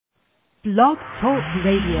Blog Talk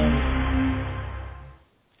Radio.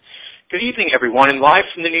 Good evening, everyone, and live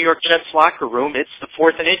from the New York Jets locker room, it's the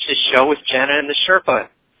Fourth and Inches show with Jana and the Sherpa.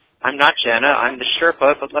 I'm not Jana, I'm the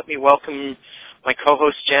Sherpa, but let me welcome my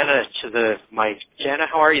co-host Jana to the mic. Jana,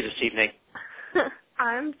 how are you this evening?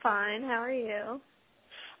 I'm fine. How are you?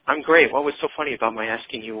 I'm great. What was so funny about my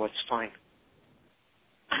asking you what's fine?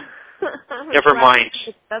 Never mind.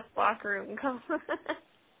 That's locker room.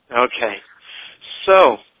 Okay.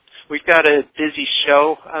 So, we've got a busy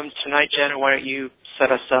show tonight. Jana, why don't you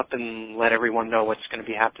set us up and let everyone know what's going to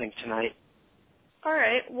be happening tonight? All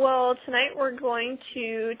right. Well, tonight we're going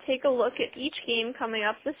to take a look at each game coming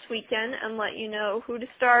up this weekend and let you know who to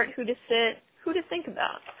start, who to sit, who to think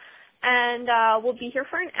about. And we'll be here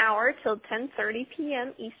for an hour till 10:30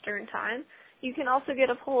 p.m. Eastern Time. You can also get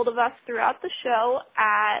a hold of us throughout the show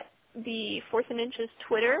at the Fourth and Inches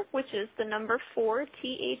Twitter, which is the number 4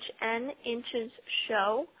 THN Inches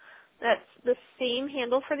Show. That's the same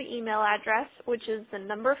handle for the email address, which is the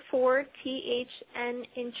number 4 THN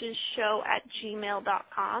Inches Show at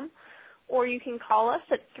gmail.com. Or you can call us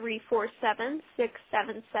at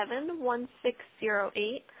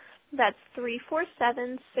 347-677-1608. That's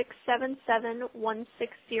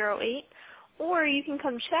 347-677-1608. Or you can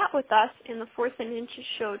come chat with us in the Fourth and Inches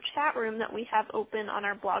Show chat room that we have open on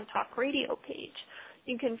our Blog Talk Radio page.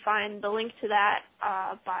 You can find the link to that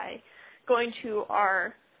by going to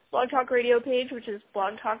our Blog Talk Radio page, which is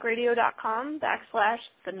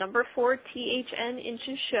blogtalkradio.com/4 THN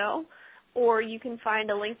Inches Show. Or you can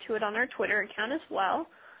find a link to it on our Twitter account as well.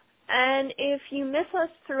 And if you miss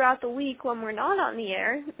us throughout the week when we're not on the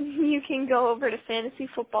air, you can go over to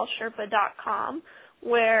fantasyfootballsherpa.com,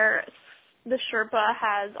 where the Sherpa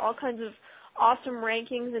has all kinds of awesome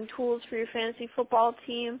rankings and tools for your fantasy football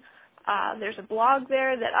team. There's a blog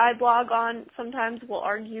there that I blog on. Sometimes we'll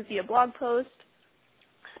argue via blog post.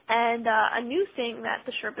 And a new thing that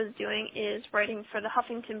the Sherpa is doing is writing for the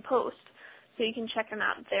Huffington Post, so you can check them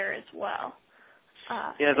out there as well.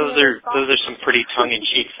 Those are some pretty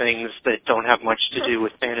tongue-in-cheek things that don't have much to do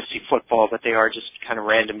with fantasy football, but they are just kind of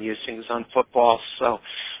random musings on football. So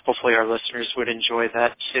hopefully our listeners would enjoy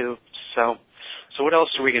that too. So what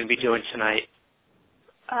else are we going to be doing tonight?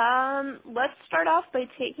 Let's start off by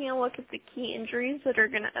taking a look at the key injuries that are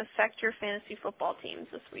going to affect your fantasy football teams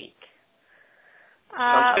this week.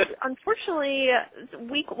 Unfortunately,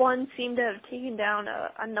 week one seemed to have taken down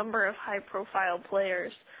a number of high-profile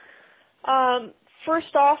players.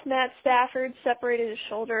 First off, Matt Stafford separated his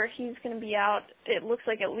shoulder. He's going to be out, it looks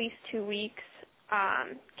like, at least 2 weeks.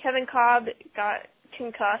 Kevin Cobb got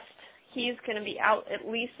concussed. He's going to be out at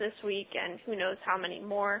least this week, and who knows how many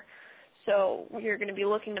more. So you're going to be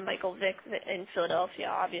looking to Michael Vick in Philadelphia,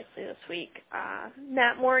 obviously, this week.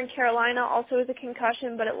 Matt Moore in Carolina also has a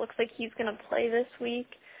concussion, but it looks like he's going to play this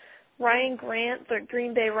week. Ryan Grant, the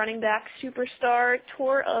Green Bay running back superstar,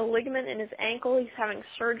 tore a ligament in his ankle. He's having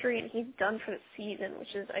surgery, and he's done for the season,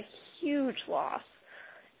 which is a huge loss.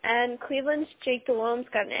 And Cleveland's Jake Delhomme's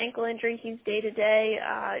got an ankle injury. He's day-to-day.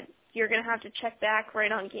 You're going to have to check back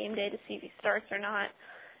right on game day to see if he starts or not.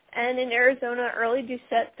 And in Arizona, Early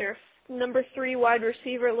Doucette, their number 3 wide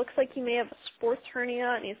receiver, looks like he may have a sports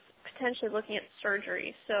hernia, and he's potentially looking at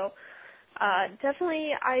surgery. So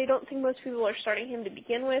definitely, I don't think most people are starting him to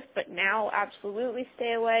begin with, but now absolutely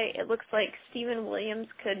stay away. It looks like Steven Williams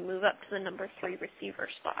could move up to the number 3 receiver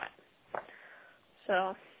spot.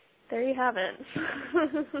 So there you have it.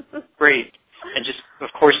 Great. And just,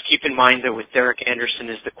 of course, keep in mind that with Derek Anderson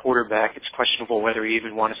as the quarterback, it's questionable whether you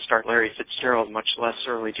even want to start Larry Fitzgerald, much less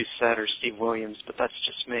Early Doucette or Steve Williams, but that's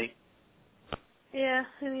just me. Yeah,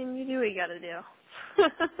 I mean, you do what you got to do.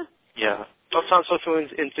 Yeah. Don't sound so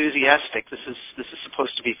enthusiastic. This is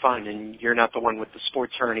supposed to be fun, and you're not the one with the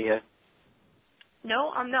sports hernia. No,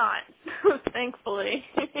 I'm not. Thankfully.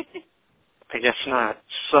 I guess not.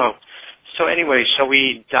 So anyway, shall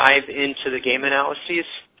we dive into the game analyses?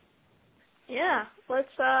 Yeah.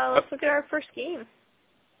 Let's look at our first game.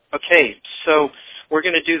 Okay, so we're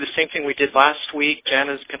going to do the same thing we did last week.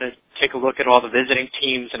 Jana's going to take a look at all the visiting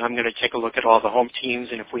teams, and I'm going to take a look at all the home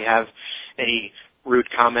teams, and if we have any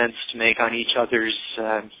rude comments to make on each other's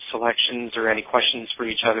selections or any questions for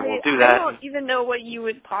each other, we'll do that. I don't even know what you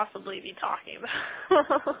would possibly be talking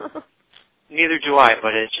about. Neither do I,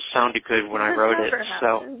 but it just sounded good when I wrote it.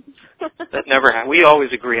 Happens. So that never happened. We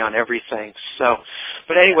always agree on everything. So,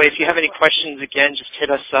 but anyway, if you have any questions, again, just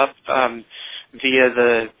hit us up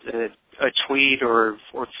via a tweet or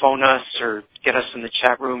phone us or get us in the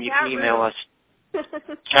chat room. You can email us.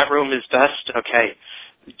 Chat room is best. Okay,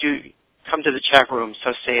 do come to the chat room.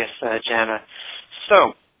 So saith Jana.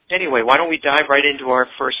 So anyway, why don't we dive right into our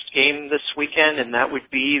first game this weekend, and that would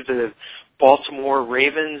be the Baltimore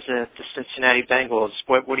Ravens at the Cincinnati Bengals.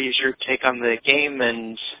 What is your take on the game,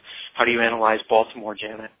 and how do you analyze Baltimore,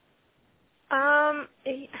 Janet?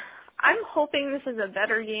 I'm hoping this is a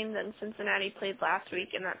better game than Cincinnati played last week,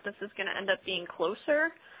 and that this is going to end up being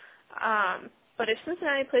closer. But if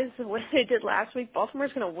Cincinnati plays the way they did last week,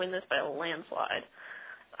 Baltimore's going to win this by a landslide.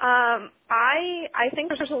 I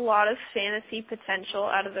think there's a lot of fantasy potential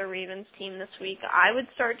out of the Ravens team this week. I would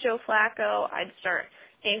start Joe Flacco. I'd start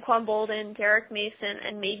Anquan Bolden, Derek Mason,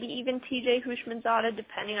 and maybe even TJ Houshmandzadeh,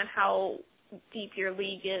 depending on how deep your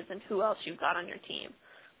league is and who else you've got on your team.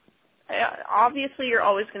 Obviously, you're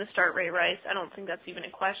always going to start Ray Rice. I don't think that's even a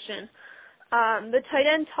question. The tight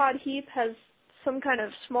end, Todd Heap, has some kind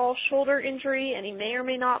of small shoulder injury, and he may or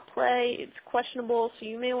may not play. It's questionable, so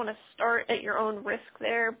you may want to start at your own risk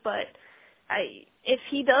there. But if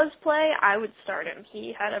he does play, I would start him.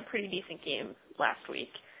 He had a pretty decent game last week.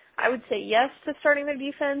 I would say yes to starting their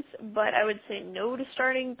defense, but I would say no to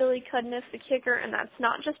starting Billy Cudniff, the kicker, and that's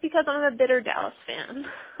not just because I'm a bitter Dallas fan.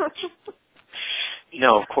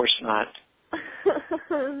 No, of course not.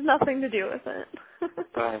 Nothing to do with it.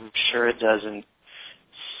 I'm sure it doesn't.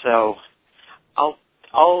 So,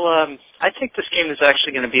 I think this game is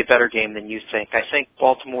actually going to be a better game than you think. I think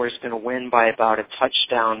Baltimore is going to win by about a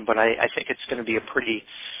touchdown, but I think it's going to be a pretty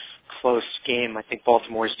close game. I think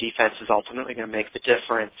Baltimore's defense is ultimately going to make the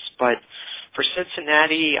difference. But for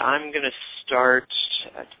Cincinnati, I'm going to start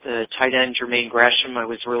the tight end Jermaine Gresham. I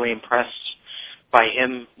was really impressed by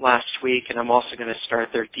him last week, and I'm also going to start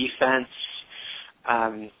their defense.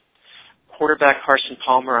 Quarterback Carson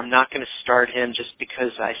Palmer, I'm not going to start him just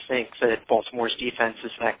because I think that Baltimore's defense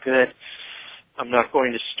is that good. I'm not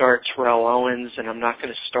going to start Terrell Owens, and I'm not going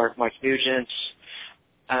to start Mike Nugent.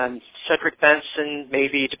 Cedric Benson,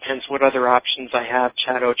 maybe, depends what other options I have.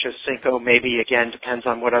 Chad Ochocinco, maybe, again, depends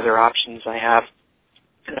on what other options I have.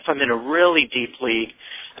 And if I'm in a really deep league,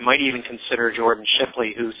 I might even consider Jordan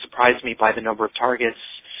Shipley, who surprised me by the number of targets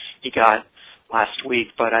he got last week,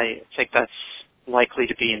 but I think that's likely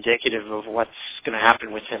to be indicative of what's going to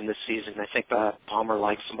happen with him this season. I think Palmer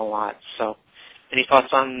likes him a lot. So, any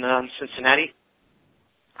thoughts on Cincinnati?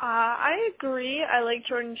 I agree. I like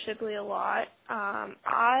Jordan Shipley a lot.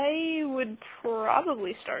 I would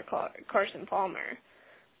probably start Carson Palmer.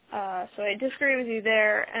 So I disagree with you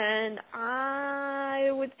there, and I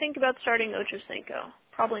would think about starting Ochocinco.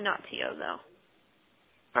 Probably not T.O., though.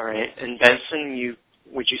 All right. And Benson,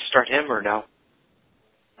 would you start him or no?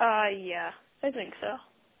 Yeah, I think so.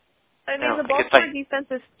 I mean, the Baltimore defense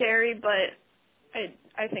is scary, but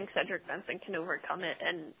I think Cedric Benson can overcome it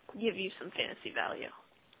and give you some fantasy value.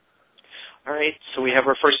 All right, so we have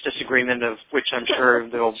our first disagreement, of which I'm sure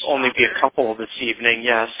there'll only be a couple this evening,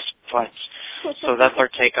 yes. But so that's our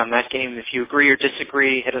take on that game. If you agree or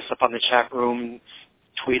disagree, hit us up on the chat room,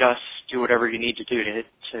 tweet us, do whatever you need to do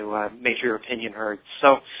to make your opinion heard.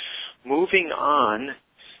 So moving on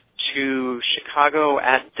to Chicago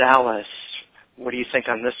at Dallas. What do you think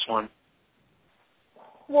on this one?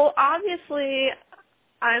 Well, obviously,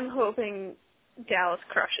 I'm hoping Dallas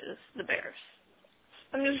crushes the Bears.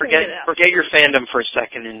 Forget your fandom for a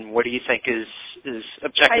second, and what do you think is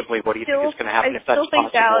objectively, what do you think is going to happen if that's possible? I still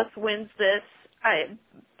think Dallas wins this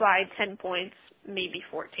by 10 points, maybe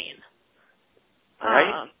 14. All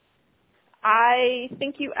right. I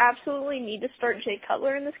think you absolutely need to start Jay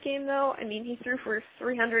Cutler in this game, though. I mean, he threw for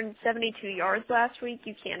 372 yards last week.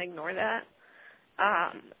 You can't ignore that.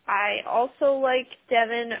 I also like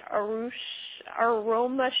Devin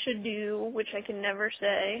Aromashadu, which I can never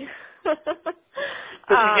say. Does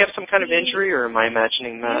he have some kind of injury, or am I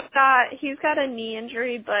imagining that? He's got a knee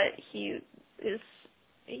injury, but he's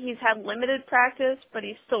had limited practice, but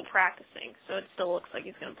he's still practicing, so it still looks like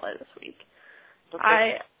he's going to play this week.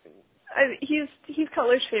 Okay. He's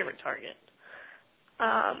Cutler's favorite target.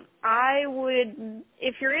 I would,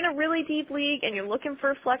 if you're in a really deep league and you're looking for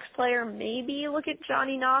a flex player, maybe look at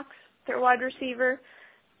Johnny Knox, their wide receiver,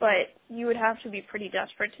 but you would have to be pretty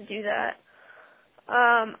desperate to do that.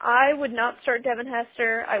 I would not start Devin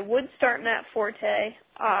Hester. I would start Matt Forte,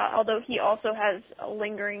 although he also has a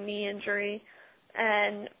lingering knee injury,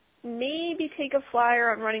 and maybe take a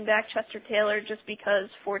flyer on running back Chester Taylor just because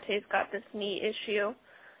Forte's got this knee issue.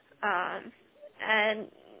 And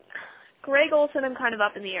Greg Olsen, I'm kind of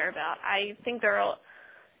up in the air about. I think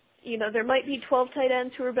there might be 12 tight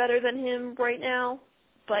ends who are better than him right now,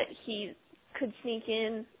 but he could sneak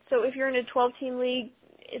in. So if you're in a 12-team league,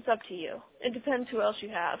 it's up to you. It depends who else you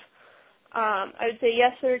have. I would say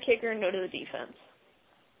yes to their kicker and no to the defense,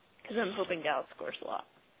 because I'm hoping Dallas scores a lot.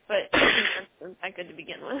 But the defense isn't that good to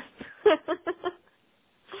begin with.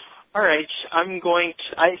 All right,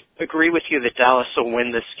 I agree with you that Dallas will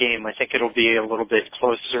win this game. I think it'll be a little bit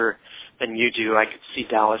closer than you do. I could see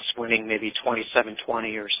Dallas winning maybe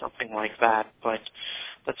 27-20 or something like that, but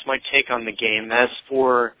that's my take on the game. As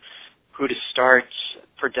for who to start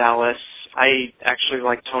for Dallas, I actually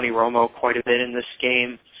like Tony Romo quite a bit in this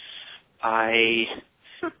game. I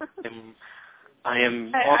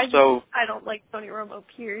don't like Tony Romo,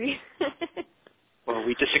 period. Well,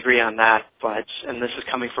 we disagree on that, and this is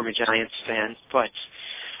coming from a Giants fan, but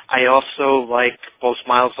I also like both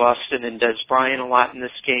Miles Austin and Dez Bryant a lot in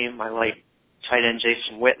this game. I like tight end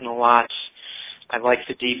Jason Witten a lot. I like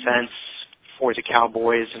the defense for the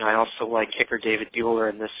Cowboys, and I also like kicker David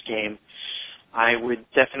Buehler in this game. I would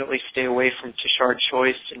definitely stay away from Tashard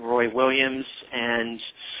Choice and Roy Williams, and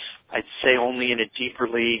I'd say only in a deeper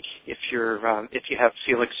league if you have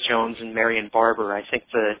Felix Jones and Marion Barber. I think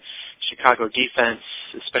the Chicago defense,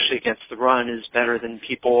 especially against the run, is better than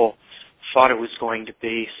people thought it was going to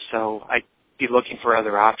be. So I'd be looking for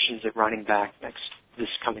other options at running back this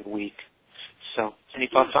coming week. So, any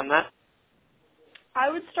thoughts on that? I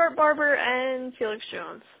would start Barber and Felix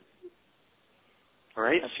Jones. All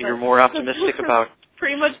right. So you're more optimistic about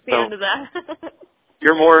pretty much the end of that.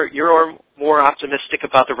 You're more optimistic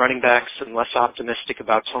about the running backs and less optimistic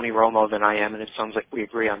about Tony Romo than I am, and it sounds like we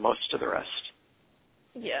agree on most of the rest.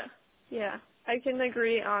 Yeah. I can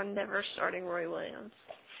agree on never starting Roy Williams.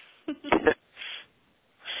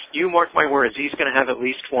 You mark my words, he's going to have at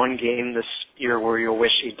least one game this year where you'll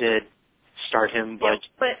wish he did start him. But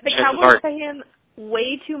the Cowboys pay him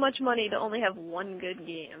way too much money to only have one good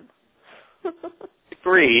game.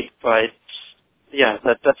 Agreed, but yeah,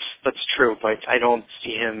 that's true. But I don't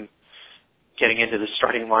see him getting into the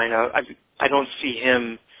starting lineup. I don't see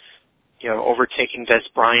him, overtaking Dez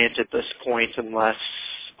Bryant at this point unless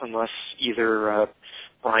either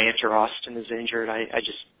Bryant or Austin is injured.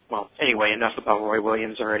 Anyway, enough about Roy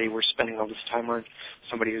Williams already. We're spending all this time on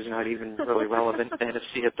somebody who's not even really relevant in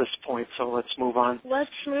NFC at this point, so let's move on. Let's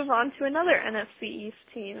move on to another NFC East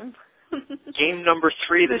team. Game number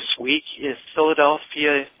 3 this week is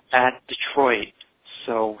Philadelphia at Detroit.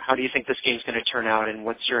 So how do you think this game's going to turn out, and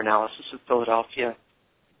what's your analysis of Philadelphia?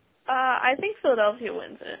 I think Philadelphia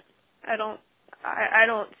wins it. I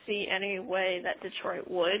don't see any way that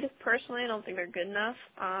Detroit would. Personally, I don't think they're good enough.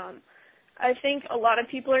 I think a lot of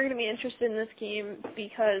people are going to be interested in this game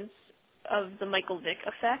because of the Michael Vick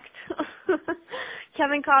effect.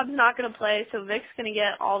 Kevin Cobb's not going to play, so Vick's going to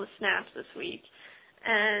get all the snaps this week.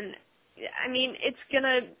 And, it's going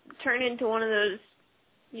to turn into one of those,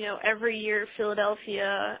 every year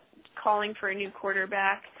Philadelphia calling for a new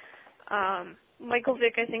quarterback. Michael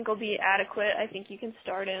Vick, I think, will be adequate. I think you can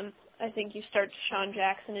start him. I think you start Deshaun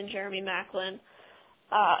Jackson and Jeremy Maclin,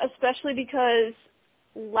 especially because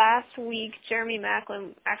last week Jeremy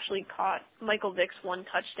Maclin actually caught Michael Vick's one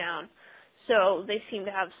touchdown. So they seem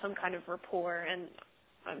to have some kind of rapport, and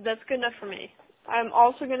that's good enough for me. I'm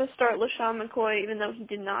also going to start LaShawn McCoy, even though he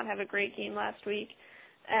did not have a great game last week.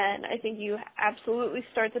 And I think you absolutely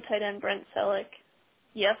start the tight end Brent Selleck.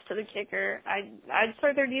 Yes to the kicker. I'd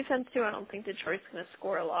start their defense too. I don't think Detroit's going to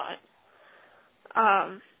score a lot.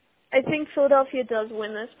 I think Philadelphia does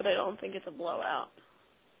win this, but I don't think it's a blowout.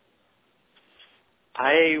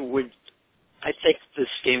 I think this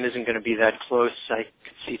game isn't going to be that close. I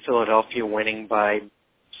could see Philadelphia winning by,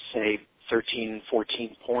 say, 13,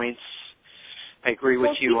 14 points. I agree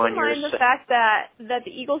with you on your... Keep in mind the fact that the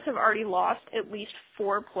Eagles have already lost at least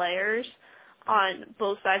 4 players on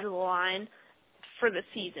both sides of the line for the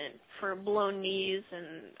season, for blown knees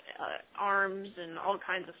and arms and all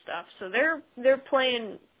kinds of stuff. So they're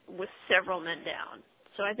playing with several men down.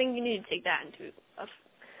 So I think you need to take that into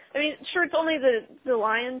sure, it's only the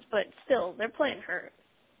Lions, but still, they're playing hurt.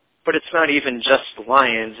 But it's not even just the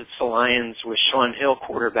Lions. It's the Lions with Shaun Hill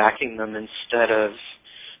quarterbacking them instead of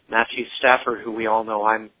Matthew Stafford, who we all know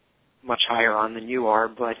I'm much higher on than you are.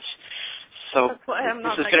 But so that's why I'm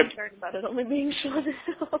not concerned about it only being Shaun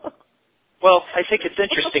Hill. Well, I think it's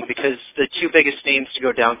interesting because the 2 biggest names to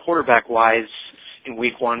go down quarterback-wise in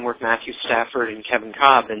Week 1 were Matthew Stafford and Kevin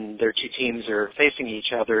Cobb, and their 2 teams are facing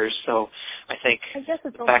each other. So I think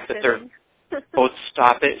the fact that they're both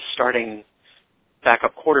starting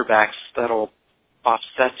backup quarterbacks, that'll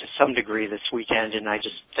offset to some degree this weekend. And I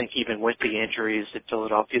just think even with the injuries, that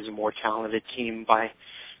Philadelphia is a more talented team by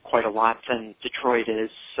quite a lot than Detroit is.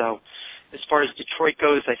 So as far as Detroit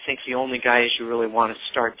goes, I think the only guys you really want to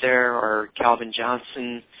start there are Calvin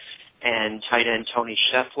Johnson and tight end Tony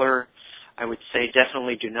Scheffler. I would say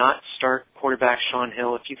definitely do not start quarterback Shaun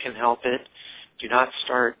Hill if you can help it. Do not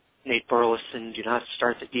start Nate Burleson. Do not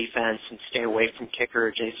start the defense, and stay away from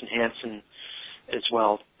kicker Jason Hansen as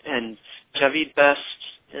well. And Javid Best,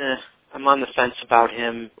 I'm on the fence about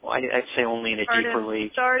him. I'd say only in a deeper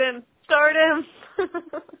league. Start him.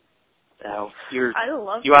 No, I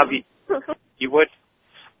love him. You would?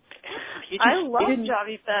 I love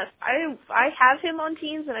Javid Best. I have him on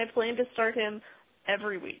teams, and I plan to start him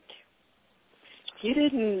every week. He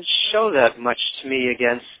didn't show that much to me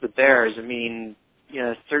against the Bears. I mean,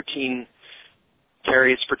 13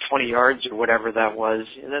 carries for 20 yards or whatever that was.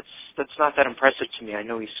 That's not that impressive to me. I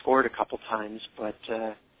know he scored a couple times, but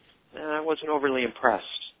I wasn't overly impressed.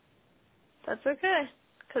 That's okay,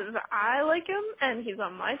 because I like him, and he's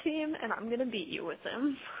on my team, and I'm going to beat you with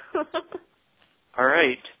him. All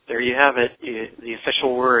right, there you have it, the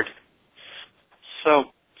official word.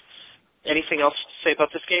 So, anything else to say about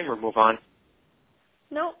this game, or move on?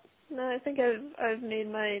 No, I think I've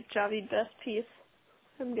made my Javid Best piece.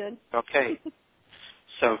 I'm good. Okay.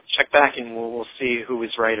 So check back and we'll see who was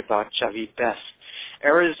right about Javid Best.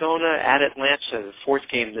 Arizona at Atlanta, the fourth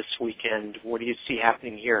game this weekend. What do you see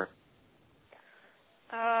happening here?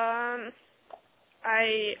 I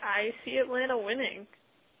see Atlanta winning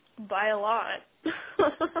by a lot.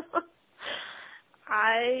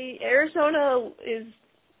 Arizona is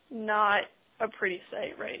not a pretty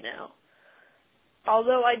sight right now.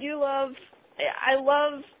 Although I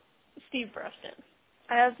love Steve Preston.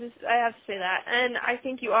 I have to say that. And I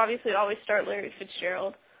think you obviously always start Larry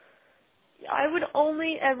Fitzgerald. I would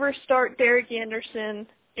only ever start Derek Anderson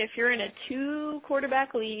if you're in a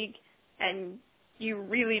 2-quarterback league and you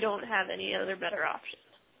really don't have any other better options.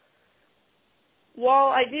 While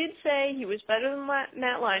I did say he was better than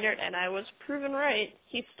Matt Leinart, and I was proven right,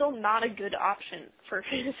 he's still not a good option for a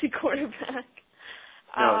fantasy quarterback.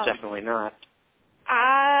 No, definitely not.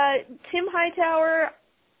 Tim Hightower,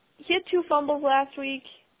 he had 2 fumbles last week.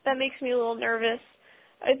 That makes me a little nervous.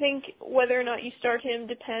 I think whether or not you start him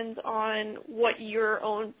depends on what your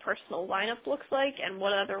own personal lineup looks like and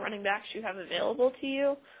what other running backs you have available to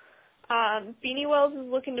you. Beanie Wells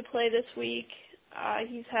is looking to play this week.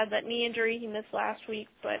 He's had that knee injury he missed last week,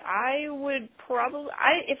 but I would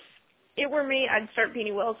if it were me, I'd start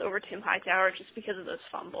Beanie Wells over Tim Hightower just because of those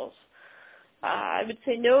fumbles. I would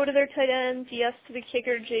say no to their tight ends, yes to the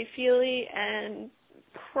kicker, Jay Feely, and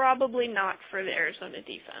probably not for the Arizona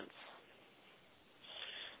defense.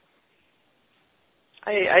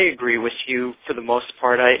 I agree with you for the most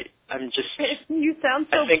part. I'm just... You sound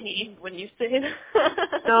so mean when you say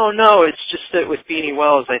that. No, it's just that with Beanie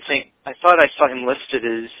Wells, I thought I saw him listed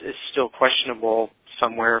as still questionable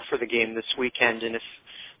somewhere for the game this weekend, and if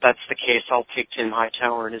that's the case, I'll take Tim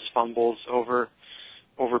Hightower and his fumbles over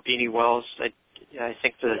Beanie Wells. I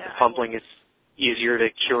think the fumbling is easier to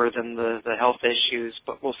cure than the health issues,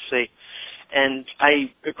 but we'll see. And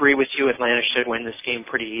I agree with you, Atlanta should win this game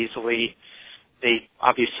pretty easily. They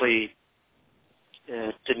obviously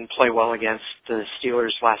didn't play well against the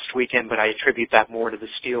Steelers last weekend, but I attribute that more to the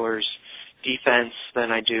Steelers' defense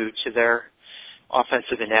than I do to their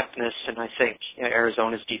offensive ineptness, and I think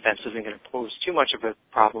Arizona's defense isn't going to pose too much of a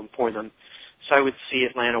problem for them. So I would see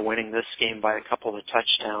Atlanta winning this game by a couple of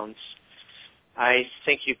touchdowns. I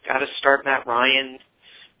think you've got to start Matt Ryan,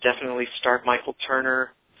 definitely start Michael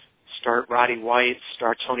Turner, start Roddy White,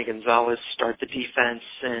 start Tony Gonzalez, start the defense,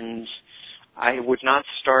 and I would not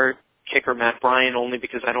start kicker Matt Bryan only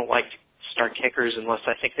because I don't like to start kickers unless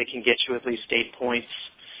I think they can get you at least 8 points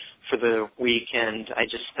for the week, and I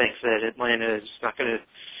just think that Atlanta is not going to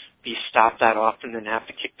be stopped that often and have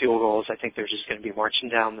to kick field goals. I think they're just going to be marching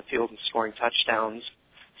down the field and scoring touchdowns,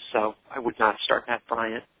 so I would not start Matt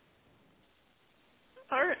Bryant.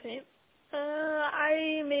 All right.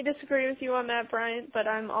 I may disagree with you on Matt Bryant, but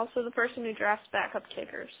I'm also the person who drafts backup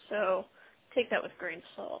kickers, so take that with a grain of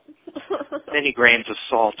salt. Many grains of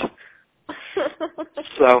salt.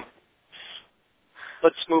 So,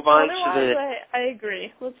 let's move on I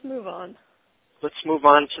agree. Let's move on. Let's move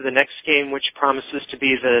on to the next game, which promises to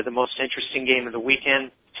be the most interesting game of the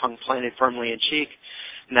weekend, tongue planted firmly in cheek,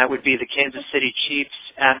 and that would be the Kansas City Chiefs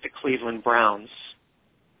at the Cleveland Browns.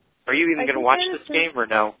 Are you even going to watch this game or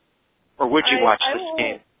no? Or would you watch this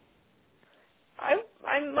game?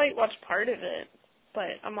 I might watch part of it,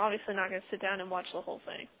 but I'm obviously not going to sit down and watch the whole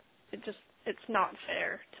thing. It's not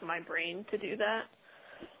fair to my brain to do that.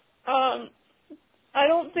 I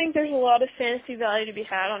don't think there's a lot of fantasy value to be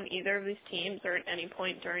had on either of these teams or at any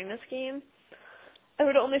point during this game. I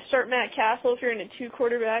would only start Matt Castle if you're in a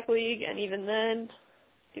 2-quarterback league, and even then,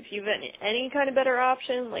 if you have any kind of better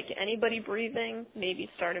option, like anybody breathing, maybe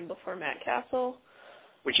start him before Matt Castle.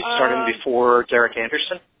 Would you start him before Derek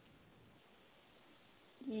Anderson?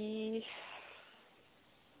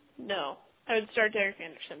 No. I would start Derek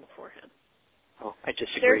Anderson before him. Oh, I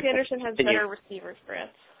disagree. Derek Anderson has better receiver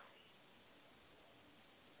threats.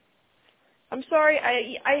 I'm sorry,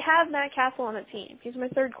 I have Matt Castle on the team. He's my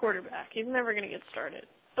third quarterback. He's never going to get started.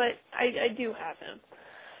 But I do have him.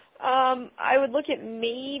 I would look at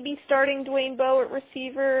maybe starting Dwayne Bowe at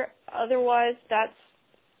receiver. Otherwise, that's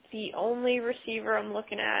the only receiver I'm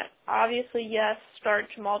looking at. Obviously, yes, start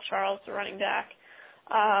Jamal Charles, the running back.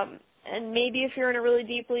 And maybe if you're in a really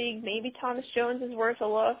deep league, maybe Thomas Jones is worth a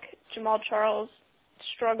look. Jamal Charles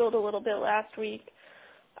struggled a little bit last week.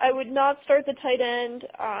 I would not start the tight end.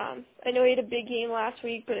 I know he had a big game last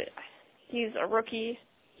week, but he's a rookie.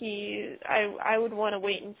 I would want to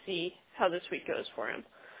wait and see how this week goes for him.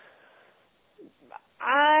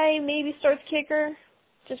 I maybe start the kicker,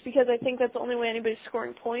 just because I think that's the only way anybody's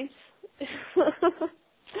scoring points.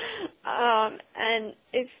 And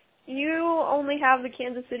if you only have the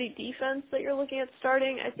Kansas City defense that you're looking at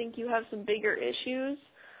starting, I think you have some bigger issues.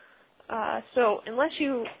 So unless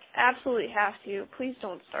you absolutely have to, please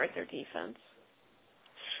don't start their defense.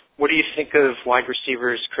 What do you think of wide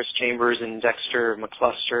receivers Chris Chambers and Dexter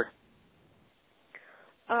McCluster?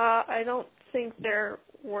 I don't think they're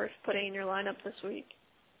worth putting in your lineup this week.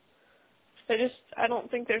 I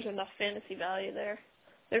don't think there's enough fantasy value there.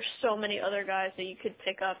 There's so many other guys that you could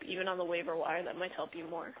pick up even on the waiver wire that might help you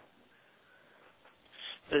more.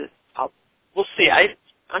 We'll see.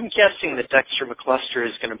 I'm guessing that Dexter McCluster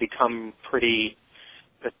is going to become a pretty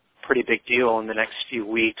big deal in the next few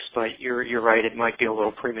weeks, but you're right. It might be a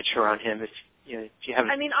little premature on him if you have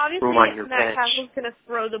room on your bench. Matt Castle's going to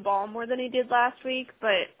throw the ball more than he did last week,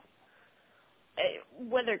 but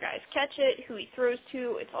whether guys catch it, who he throws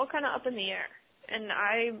to, it's all kind of up in the air. And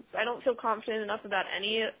I don't feel confident enough about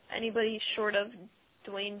anybody short of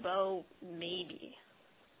Dwayne Bowe, maybe.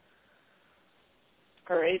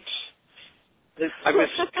 All right. I was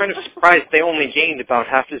kind of surprised they only gained about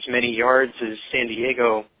half as many yards as San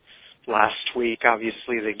Diego last week.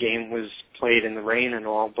 Obviously, the game was played in the rain and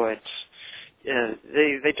all, but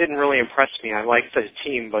they didn't really impress me. I liked the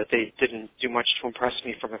team, but they didn't do much to impress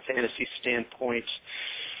me from a fantasy standpoint.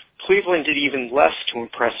 Cleveland did even less to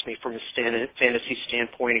impress me from a fantasy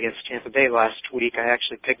standpoint against Tampa Bay last week. I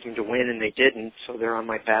actually picked them to win, and they didn't, so they're on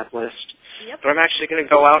my bad list. Yep. But I'm actually going to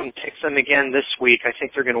go out and pick them again this week. I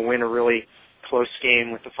think they're going to win a really close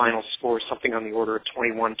game with the final score something on the order of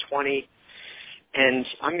 21-20. And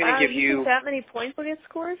I'm going to give you... think that many points will get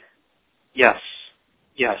scored? Yes.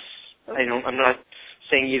 Okay. I'm not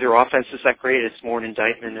saying either offense is that great. It's more an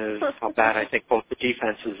indictment of how bad I think both the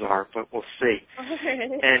defenses are, but we'll see.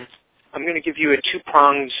 Okay. And I'm going to give you a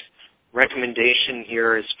two-pronged recommendation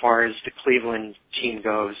here as far as the Cleveland team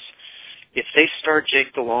goes. If they start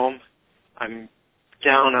Jake Delhomme, I'm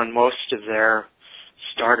down on most of their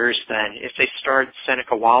starters then. If they start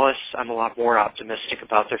Seneca Wallace, I'm a lot more optimistic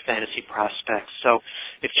about their fantasy prospects. So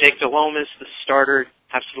if Jake Delhomme is the starter,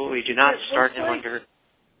 absolutely do not start him under...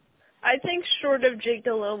 I think short of Jake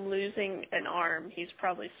Delhomme losing an arm, he's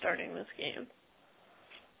probably starting this game.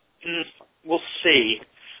 We'll see.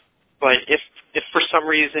 But if for some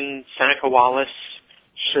reason Seneca Wallace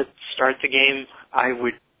should start the game, I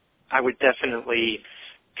would definitely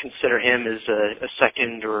consider him as a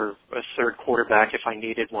second or a third quarterback if I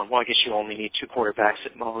needed one. Well, I guess you only need two quarterbacks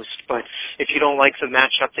at most. But if you don't like the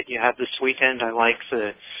matchup that you have this weekend, I like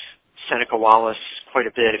the Seneca Wallace quite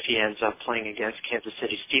a bit if he ends up playing against Kansas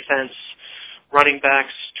City's defense. Running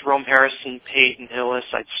backs, Jerome Harrison, Peyton Hillis,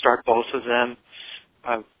 I'd start both of them.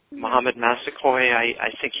 Mohamed Massaquoi,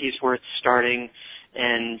 I think he's worth starting.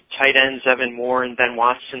 And tight ends, Evan Moore and Ben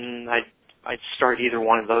Watson, I'd start either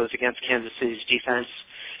one of those against Kansas City's defense.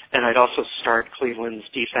 And I'd also start Cleveland's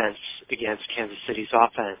defense against Kansas City's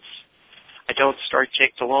offense. I don't start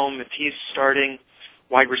Jake Delhomme if he's starting.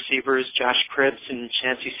 Wide receivers, Josh Cribbs and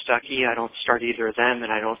Chancey Stuckey, I don't start either of them,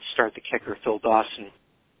 and I don't start the kicker, Phil Dawson.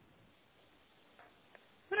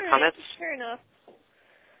 All right, comments? Fair enough.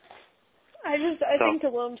 I think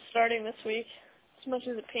Delhomme's starting this week, as much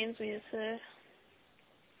as it pains me to say.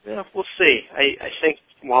 Yeah, we'll see. I think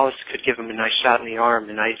Wallace could give him a nice shot in the arm,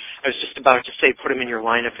 and I was just about to say put him in your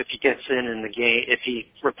lineup if he gets in the game, if he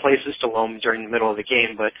replaces Delhomme during the middle of the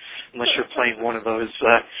game, but unless you're playing one of those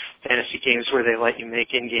fantasy games where they let you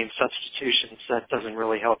make in-game substitutions, that doesn't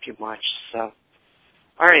really help you much. So,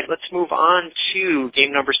 all right, let's move on to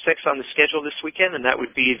game number 6 on the schedule this weekend, and that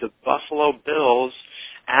would be the Buffalo Bills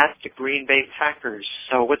at the Green Bay Packers.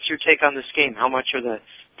 So what's your take on this game? How much are the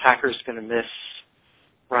Packers going to miss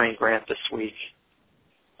Ryan Grant this week?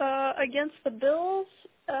 Against the Bills,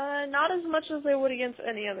 not as much as they would against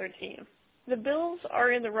any other team. The Bills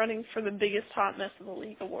are in the running for the biggest hot mess of the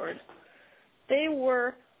league award. They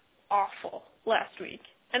were awful last week.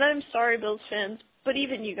 And I'm sorry, Bills fans, but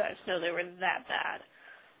even you guys know they were that bad.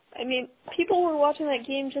 I mean, people were watching that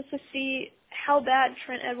game just to see how bad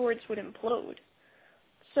Trent Edwards would implode.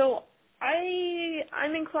 So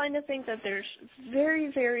I'm inclined to think that there's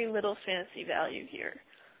very, very little fantasy value here.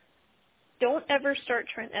 Don't ever start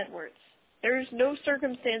Trent Edwards. There's no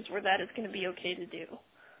circumstance where that is going to be okay to do.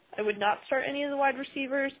 I would not start any of the wide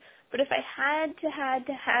receivers, but if I had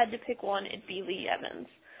to pick one, it'd be Lee Evans.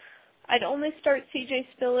 I'd only start C.J.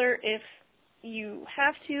 Spiller if you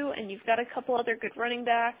have to and you've got a couple other good running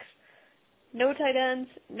backs. No tight ends,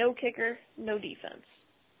 no kicker, no defense.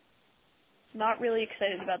 Not really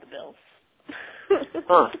excited about the Bills.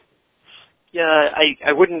 Huh. Yeah,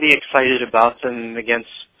 I wouldn't be excited about them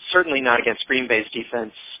certainly not against Green Bay's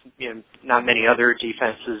defense, not many other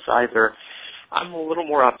defenses either. I'm a little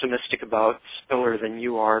more optimistic about Spiller than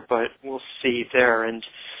you are, but we'll see there. And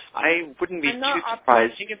I wouldn't be too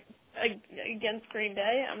surprised. Against Green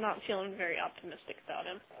Bay, I'm not feeling very optimistic about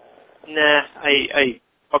him. Nah, I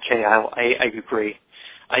agree.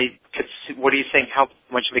 What do you think? How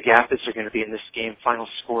much of a gap is there going to be in this game? Final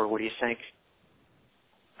score, what do you think?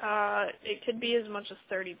 It could be as much as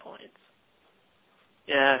 30 points.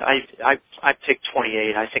 Yeah, I picked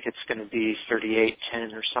 28. I think it's going to be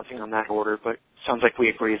 38-10 or something on that order, but sounds like we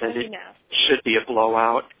agree that it should be a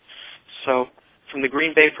blowout. So from the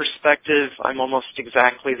Green Bay perspective, I'm almost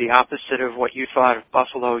exactly the opposite of what you thought of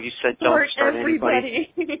Buffalo. You said don't start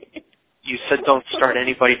anybody. You said don't start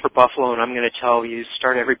anybody for Buffalo, and I'm going to tell you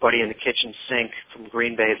start everybody in the kitchen sink from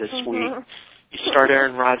Green Bay this week. You start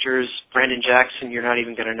Aaron Rodgers, Brandon Jackson, you're not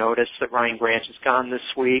even going to notice that Ryan Grant is gone this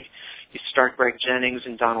week. You start Greg Jennings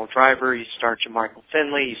and Donald Driver. You start JaMarcus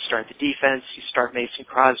Finley. You start the defense. You start Mason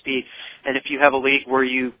Crosby. And if you have a league where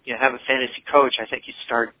you have a fantasy coach, I think you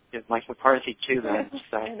start Mike McCarthy too then.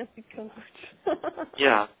 So. Fantasy coach.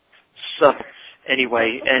 Yeah. So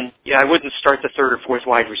anyway, and I wouldn't start the third or fourth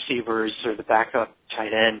wide receivers or the backup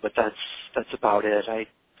tight end, but that's about it. I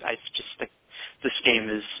just think this game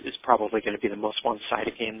is probably going to be the most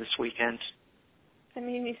one-sided game this weekend. I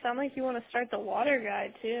mean, you sound like you want to start the water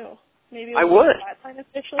guy too. Maybe I would.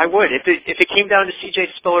 Officially? I would. If it came down to C.J.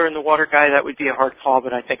 Spiller and the water guy, that would be a hard call,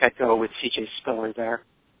 but I think I'd go with C.J. Spiller there.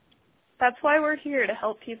 That's why we're here, to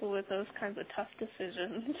help people with those kinds of tough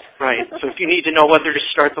decisions. Right. So if you need to know whether to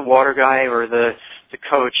start the water guy or the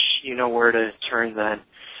coach, you know where to turn then.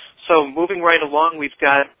 So moving right along, we've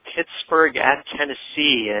got Pittsburgh at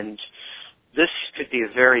Tennessee, and this could be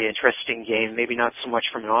a very interesting game, maybe not so much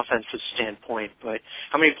from an offensive standpoint, but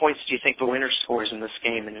how many points do you think the winner scores in this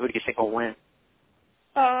game, and who do you think will win?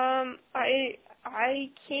 I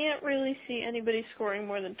can't really see anybody scoring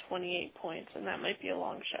more than 28 points, and that might be a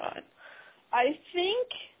long shot. I think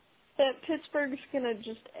that Pittsburgh's going to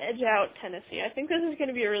just edge out Tennessee. I think this is going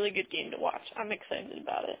to be a really good game to watch. I'm excited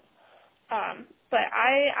about it. But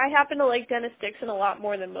I happen to like Dennis Dixon a lot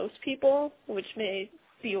more than most people, which may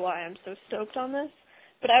be why I'm so stoked on this.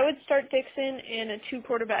 But I would start Dixon in a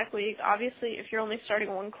 2-quarterback league. Obviously, if you're only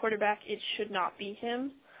starting one quarterback, it should not be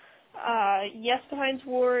him. Yes to Hines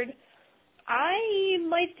Ward. I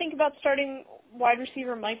might think about starting wide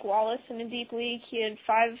receiver Mike Wallace in a deep league. He had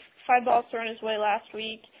five balls thrown his way last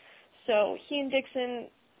week. So he and Dixon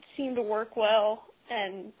seem to work well,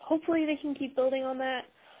 and hopefully they can keep building on that.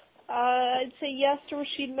 I'd say yes to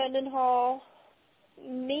Rashid Mendenhall.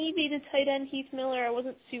 Maybe the tight end Heath Miller. I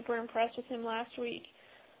wasn't super impressed with him last week.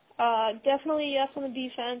 Definitely yes on the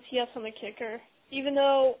defense, yes on the kicker. Even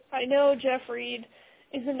though I know Jeff Reed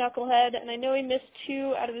is a knucklehead, and I know he missed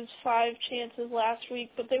 2 out of his 5 chances last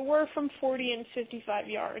week, but they were from 40 and 55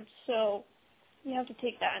 yards, so you have to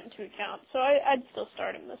take that into account. So I'd still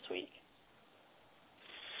start him this week.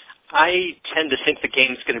 I tend to think the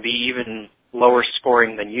game's going to be even lower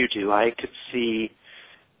scoring than you do. I could see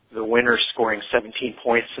the winner scoring 17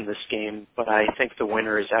 points in this game, but I think the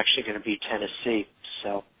winner is actually going to be Tennessee.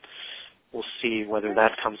 So we'll see whether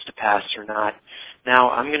that comes to pass or not. Now,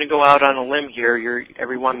 I'm going to go out on a limb here.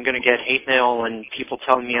 Everyone going to get hate mail and people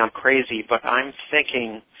telling me I'm crazy, but I'm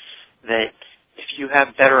thinking that if you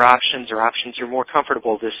have better options or options you're more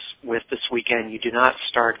comfortable with this weekend, you do not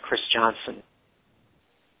start Chris Johnson.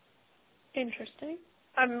 Interesting.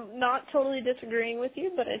 I'm not totally disagreeing with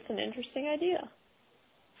you, but it's an interesting idea.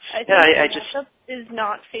 I think the matchup is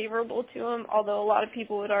not favorable to him, although a lot of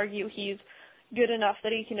people would argue he's good enough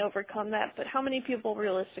that he can overcome that. But how many people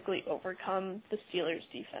realistically overcome the Steelers'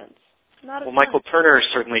 defense? Not a ton. Michael Turner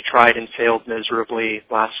certainly tried and failed miserably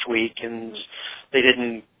last week, and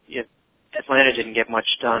Atlanta didn't get much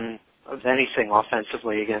done of anything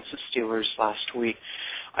offensively against the Steelers last week.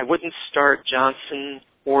 I wouldn't start Johnson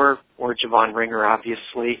or Javon Ringer,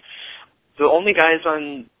 obviously. The only guys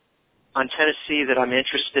on on Tennessee that I'm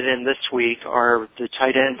interested in this week are the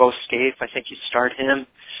tight end, Bo Scaife. I think you start him.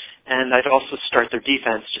 And I'd also start their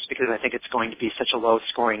defense just because I think it's going to be such a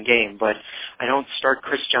low-scoring game. But I don't start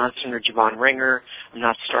Chris Johnson or Javon Ringer. I'm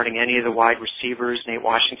not starting any of the wide receivers, Nate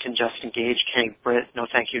Washington, Justin Gage, Kenny Britt. No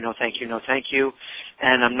thank you, no thank you, no thank you.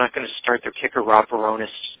 And I'm not going to start their kicker, Rob Baronis,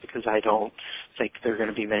 because I don't think there are going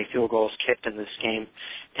to be many field goals kicked in this game.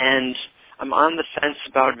 And I'm on the fence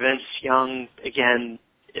about Vince Young. Again,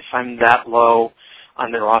 if I'm that low on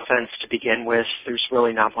their offense to begin with, there's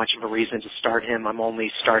really not much of a reason to start him. I'm only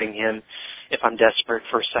starting him if I'm desperate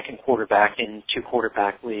for a second quarterback in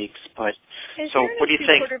 2-quarterback leagues. But so, what do you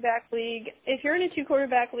think? If you're in a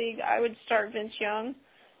 2-quarterback league, I would start Vince Young.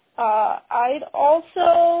 I'd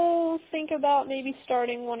also think about maybe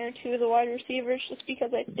starting one or two of the wide receivers, just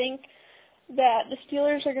because I think that the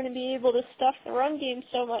Steelers are going to be able to stuff the run game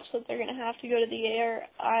so much that they're going to have to go to the air.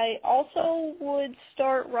 I also would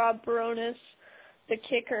start Rob Baronis, the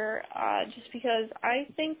kicker, just because I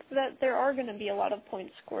think that there are going to be a lot of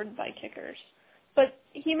points scored by kickers. But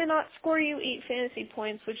he may not score you 8 fantasy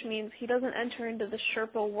points, which means he doesn't enter into the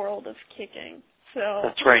Sherpa world of kicking. So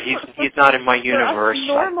that's right. He's not in my universe. For us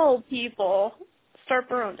normal people, start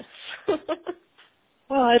Baronis.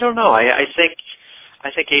 Well, I don't know. I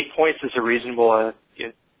think 8 points is a reasonable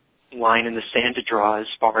line in the sand to draw as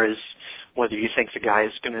far as whether you think the guy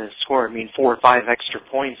is going to score. I mean, 4 or 5 extra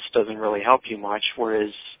points doesn't really help you much,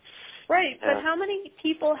 whereas... Right, but how many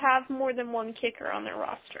people have more than one kicker on their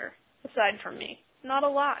roster, aside from me? Not a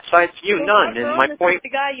lot. Besides you, so none. And my point... is the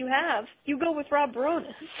guy you have. You go with Rob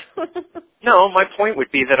Baronis. No, my point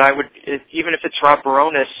would be that I would, even if it's Rob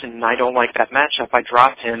Baronis and I don't like that matchup, I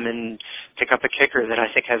drop him and pick up a kicker that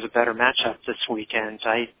I think has a better matchup this weekend.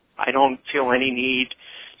 I don't feel any need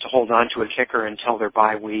to hold on to a kicker until their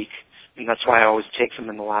bye week. And that's why I always take them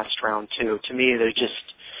in the last round, too. To me, they're just,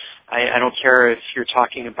 I don't care if you're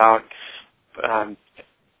talking about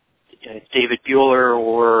David Bueller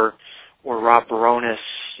or Rob Baronis,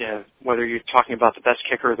 whether you're talking about the best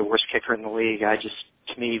kicker or the worst kicker in the league.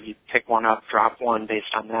 To me, you pick one up, drop one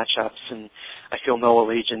based on matchups, and I feel no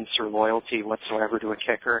allegiance or loyalty whatsoever to a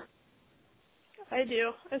kicker. I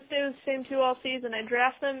do. I stay with the same 2 all season. I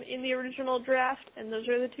draft them in the original draft, and those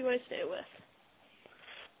are the 2 I stay with.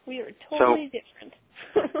 We are totally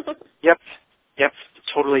different. Yep,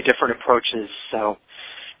 totally different approaches. So,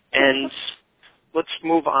 and let's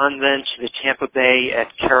move on then to the Tampa Bay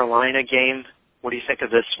at Carolina game. What do you think of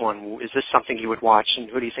this one? Is this something you would watch, and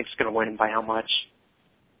who do you think is going to win and by how much?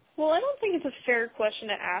 Well, I don't think it's a fair question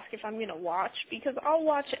to ask if I'm going to watch, because I'll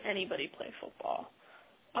watch anybody play football.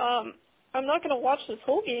 I'm not going to watch this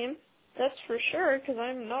whole game, that's for sure, because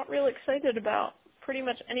I'm not real excited about pretty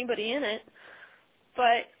much anybody in it.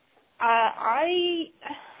 But I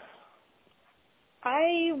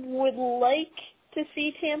would like to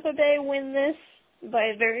see Tampa Bay win this by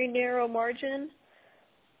a very narrow margin.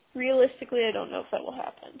 Realistically, I don't know if that will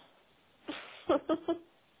happen.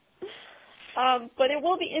 But it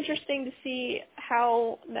will be interesting to see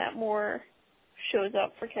how Matt Moore shows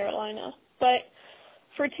up for Carolina. But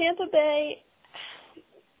for Tampa Bay,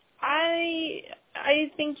 I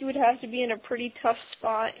think you would have to be in a pretty tough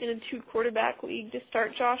spot in a 2-quarterback league to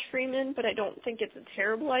start Josh Freeman, but I don't think it's a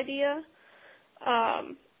terrible idea.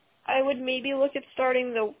 I would maybe look at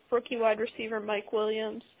starting the rookie wide receiver Mike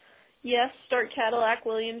Williams. Yes, start Cadillac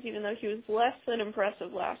Williams, even though he was less than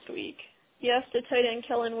impressive last week. Yes, to tight end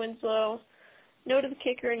Kellen Winslow. No to the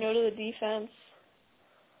kicker, no to the defense.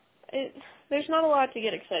 There's not a lot to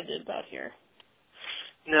get excited about here.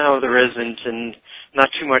 No, there isn't, and not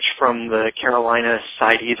too much from the Carolina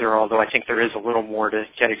side either, although I think there is a little more to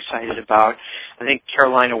get excited about. I think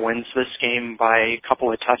Carolina wins this game by a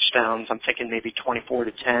couple of touchdowns. I'm thinking maybe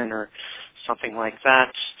 24-10 or something like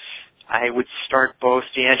that. I would start both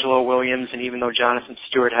D'Angelo Williams, and even though Jonathan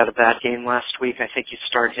Stewart had a bad game last week, I think you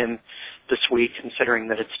start him this week, considering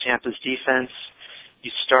that it's Tampa's defense.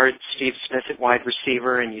 You start Steve Smith at wide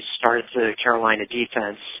receiver, and you start the Carolina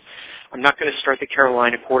defense. I'm not going to start the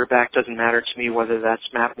Carolina quarterback. Doesn't matter to me whether that's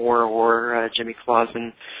Matt Moore or Jimmy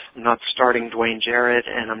Clausen. I'm not starting Dwayne Jarrett,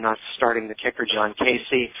 and I'm not starting the kicker, John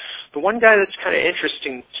Casey. The one guy that's kind of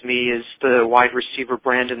interesting to me is the wide receiver,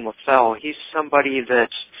 Brandon LaFell. He's somebody that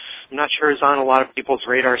I'm not sure is on a lot of people's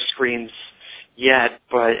radar screens yet,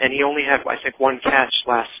 and he only had, I think, 1 catch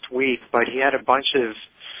last week, but he had a bunch of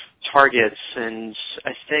targets, and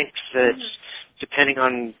I think that depending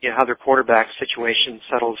on how their quarterback situation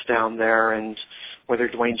settles down there and whether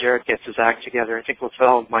Dwayne Jarrett gets his act together, I think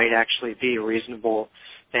LaFell might actually be a reasonable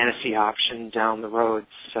fantasy option down the road.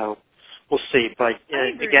 So we'll see. But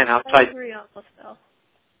again, outside. I agree on LaFell.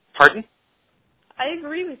 Pardon? I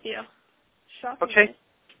agree with you. Shockingly. Okay.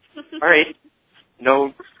 All right.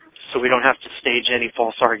 No, so we don't have to stage any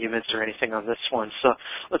false arguments or anything on this one. So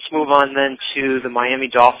let's move on then to the Miami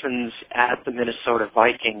Dolphins at the Minnesota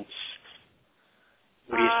Vikings.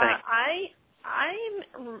 What do you think?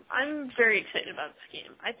 I'm very excited about this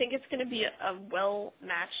game. I think it's going to be a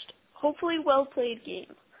well-matched, hopefully well-played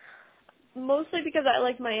game. Mostly because I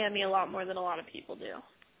like Miami a lot more than a lot of people do.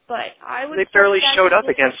 But I would. They barely showed up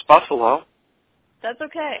against Buffalo. That's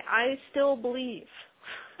okay. I still believe.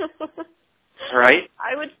 Right.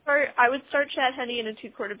 I would start Chad Henne in a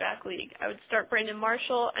 2-quarterback league. I would start Brandon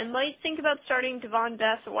Marshall. I might think about starting Devon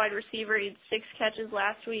Bess, a wide receiver. He had 6 catches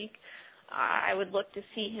last week. I would look to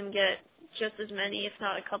see him get just as many, if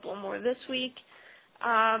not a couple more this week.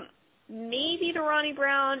 Maybe to Ronnie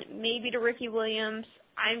Brown, maybe to Ricky Williams.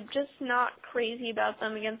 I'm just not crazy about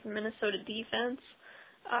them against the Minnesota defense.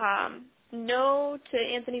 No to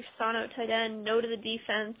Anthony Fasano at tight end. No to the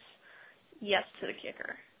defense. Yes to the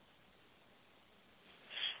kicker.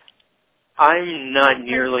 I'm not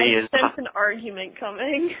nearly as... I sense an argument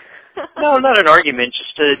coming. No, not an argument,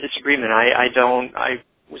 just a disagreement. I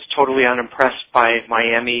was totally unimpressed by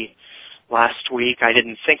Miami last week. I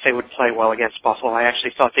didn't think they would play well against Buffalo. I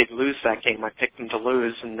actually thought they'd lose that game. I picked them to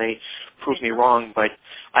lose, and they proved me wrong. But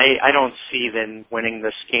I don't see them winning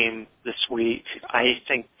this game this week. I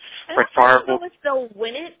think Brett Favre will... I don't know if they'll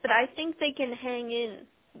win it, but I think they can hang in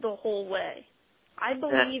the whole way. I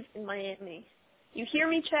believe in Miami. You hear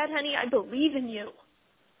me, Chad Henne? I believe in you.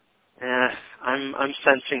 I'm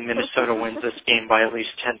sensing Minnesota wins this game by at least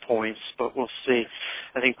 10 points, but we'll see.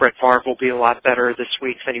 I think Brett Favre will be a lot better this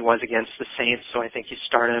week than he was against the Saints, so I think you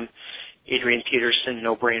start him. Adrian Peterson,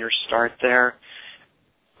 no-brainer start there.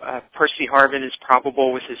 Percy Harvin is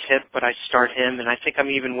probable with his hip, but I start him, and I think I'm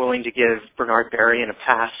even willing to give Bernard Berrian a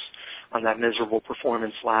pass on that miserable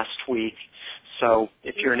performance last week. So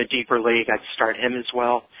if you're in a deeper league, I'd start him as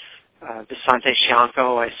well. Visante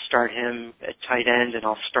Shianko, I start him at tight end, and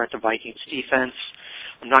I'll start the Vikings defense.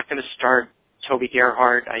 I'm not going to start Toby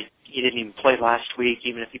Gerhart. He didn't even play last week.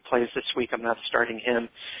 Even if he plays this week, I'm not starting him,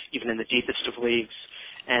 even in the deepest of leagues.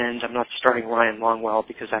 And I'm not starting Ryan Longwell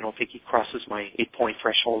because I don't think he crosses my 8-point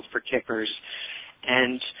threshold for kickers.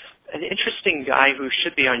 And an interesting guy who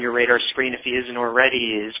should be on your radar screen if he isn't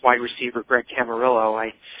already is wide receiver Greg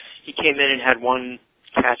Camarillo. He came in and had one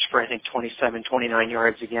catch for, I think, 27, 29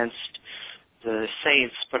 yards against the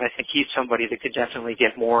Saints, but I think he's somebody that could definitely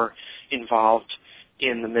get more involved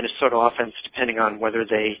in the Minnesota offense depending on whether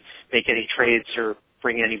they make any trades or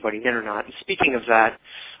bring anybody in or not. And speaking of that,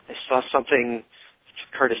 I saw something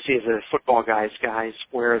courtesy of the Football Guys,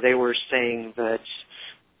 where they were saying that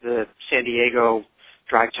the San Diego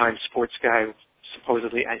Drive Time sports guy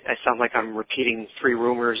supposedly, I sound like I'm repeating 3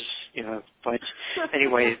 rumors, but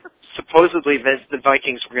anyway, supposedly the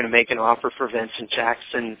Vikings were going to make an offer for Vincent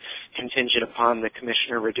Jackson contingent upon the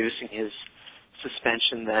commissioner reducing his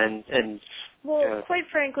suspension then. And quite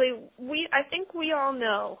frankly, I think we all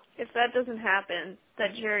know if that doesn't happen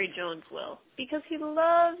that Jerry Jones will, because he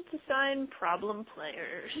loves to sign problem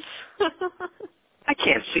players. I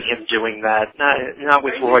can't see him doing that. Not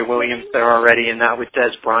with Roy Williams there already, and not with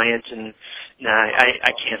Des Bryant, and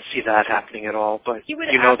I can't see that happening at all. But you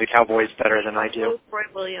know the Cowboys better than I do. Roy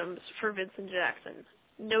Williams for Vincent Jackson,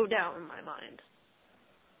 no doubt in my mind.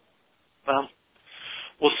 Well,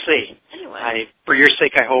 we'll see. Anyway. For your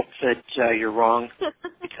sake, I hope that you're wrong,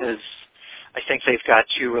 because I think they've got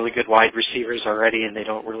 2 really good wide receivers already, and they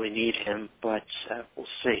don't really need him, but we'll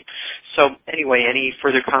see. So anyway, any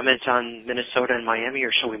further comments on Minnesota and Miami,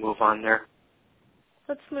 or shall we move on there?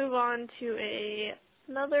 Let's move on to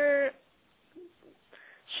another,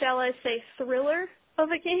 shall I say, thriller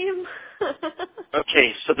of a game.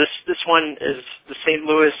 Okay, so this one is the St.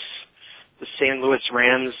 Louis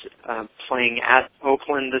Rams playing at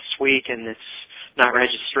Oakland this week, and it's not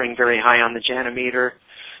registering very high on the Janometer.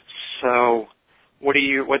 So what's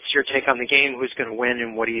your take on the game? Who's going to win,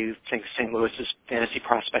 and what do you think St. Louis's fantasy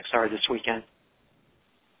prospects are this weekend?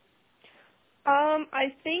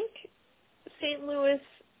 I think St. Louis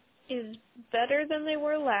is better than they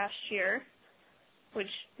were last year, which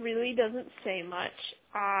really doesn't say much.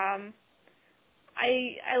 I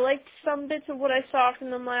liked some bits of what I saw from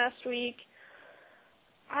them last week.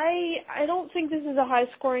 I don't think this is a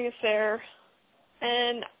high-scoring affair,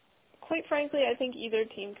 and quite frankly, I think either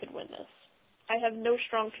team could win this. I have no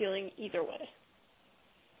strong feeling either way.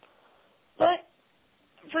 But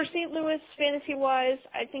for St. Louis, fantasy-wise,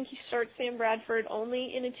 I think you start Sam Bradford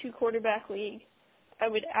only in a 2-quarterback league. I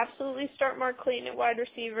would absolutely start Mark Clayton at wide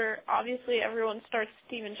receiver. Obviously, everyone starts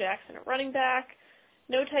Steven Jackson at running back.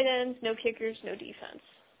 No tight ends, no kickers, no defense.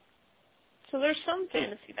 So there's some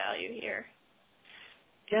fantasy value here.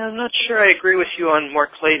 Yeah, I'm not sure I agree with you on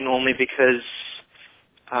Mark Clayton only because...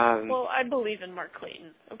 well, I believe in Mark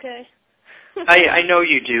Clayton, okay? I know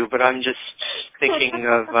you do, but I'm just thinking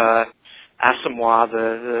of Asamoah,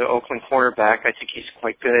 the Oakland cornerback. I think he's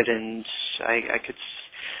quite good, and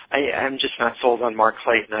I'm just not sold on Mark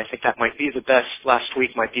Clayton. I think that might be the best. Last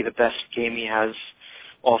week might be the best game he has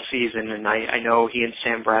all season, and I know he and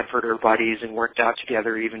Sam Bradford are buddies and worked out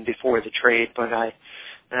together even before the trade. But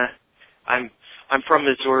I'm from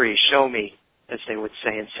Missouri. Show me, as they would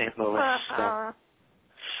say in St. Louis.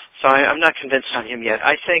 So I'm not convinced on him yet.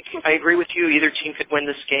 I agree with you. Either team could win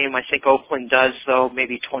this game. I think Oakland does, though,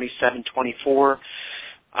 maybe 27-24.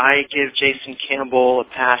 I give Jason Campbell a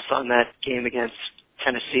pass on that game against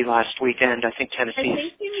Tennessee last weekend. I think I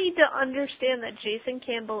think you need to understand that Jason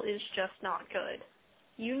Campbell is just not good.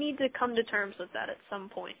 You need to come to terms with that at some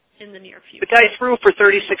point in the near future. The guy threw for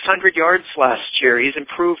 3,600 yards last year. He's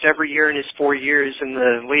improved every year in his 4 years in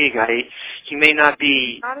the league. He may not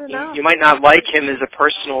be. You might not like him as a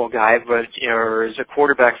personal guy, but or as a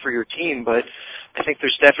quarterback for your team. But I think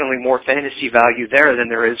there's definitely more fantasy value there than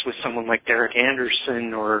there is with someone like Derek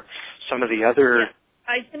Anderson or some of the other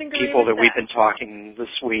people that we've been talking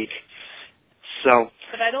this week. So,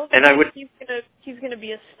 but I don't think he's gonna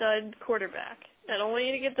be a stud quarterback. I don't want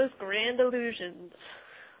you to get those grand illusions.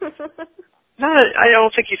 No, I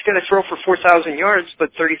don't think he's going to throw for 4,000 yards, but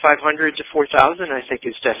 3,500 to 4,000 I think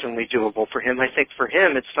is definitely doable for him. I think for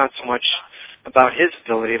him it's not so much about his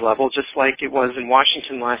ability level, just like it was in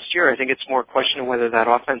Washington last year. I think it's more a question of whether that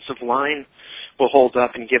offensive line will hold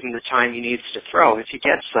up and give him the time he needs to throw. If he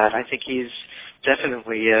gets that, I think he's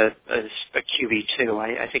definitely a QB2.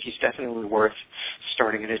 I think he's definitely worth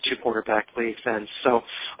starting in a two-quarterback league then. So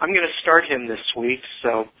I'm going to start him this week.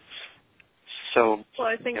 Well,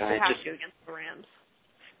 I think you have to against the Rams.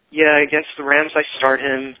 Yeah, against the Rams, I start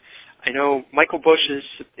him. I know Michael Bush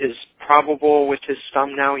is probable with his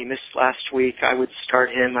thumb now. He missed last week. I would start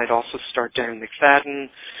him. I'd also start Darren McFadden.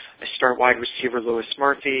 I start wide receiver Louis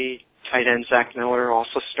Murphy. Tight end Zach Miller,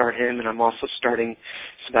 also start him, and I'm also starting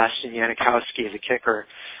Sebastian Janikowski as a kicker.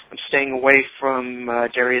 I'm staying away from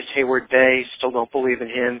Darius Hayward-Bay, still don't believe in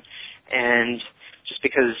him, and just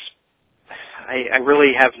because I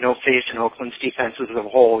really have no faith in Oakland's defense as a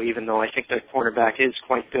whole, even though I think their cornerback is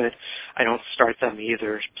quite good. I don't start them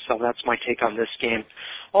either, so that's my take on this game.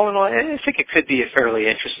 All in all, I think it could be a fairly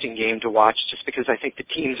interesting game to watch just because I think the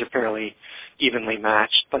teams are fairly evenly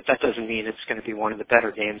matched, but that doesn't mean it's going to be one of the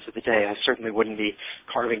better games of the day. I certainly wouldn't be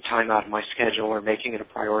carving time out of my schedule or making it a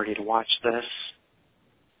priority to watch this.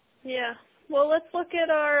 Yeah. Well, let's look at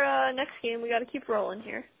our next game. We got to keep rolling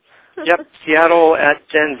here. Yep, Seattle at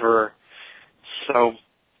Denver. So,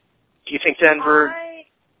 do you think Denver...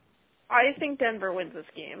 I think Denver wins this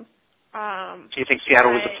game. Do you think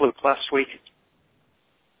Seattle was a fluke last week?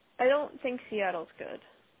 I don't think Seattle's good.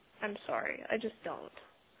 I'm sorry. I just don't.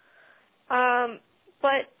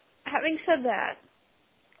 But having said that,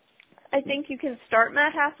 I think you can start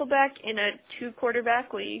Matt Hasselbeck in a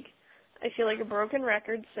two-quarterback league. I feel like a broken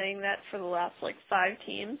record saying that for the last, 5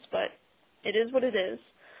 teams, but it is what it is.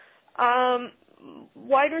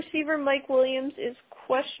 Wide receiver Mike Williams is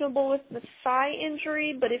questionable with the thigh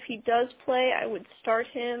injury, but if he does play, I would start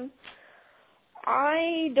him.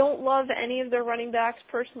 I don't love any of their running backs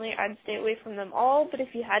personally. I'd stay away from them all, but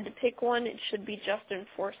if you had to pick one, it should be Justin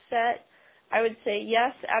Forsett. I would say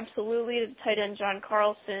yes, absolutely, to tight end John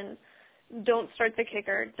Carlson. Don't start the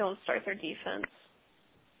kicker. Don't start their defense.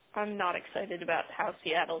 I'm not excited about how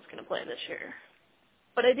Seattle's going to play this year.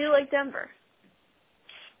 But I do like Denver.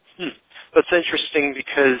 That's interesting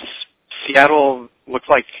because Seattle looked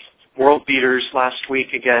like world beaters last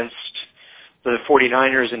week against the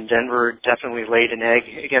 49ers, and Denver definitely laid an egg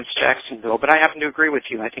against Jacksonville. But I happen to agree with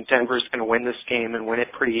you. I think Denver's going to win this game and win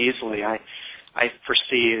it pretty easily. I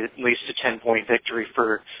foresee at least a 10-point victory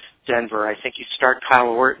for Denver. I think you start Kyle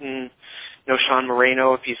Orton, Noshawn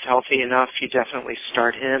Moreno, if he's healthy enough, you definitely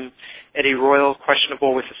start him. Eddie Royal,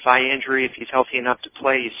 questionable with a thigh injury. If he's healthy enough to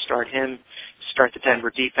play, you start him. You start the Denver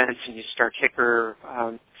defense, and you start kicker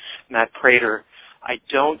Matt Prater. I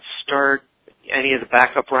don't start any of the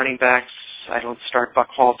backup running backs. I don't start Buck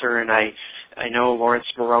Halter, and I know Lawrence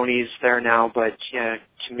Maroney's there now, but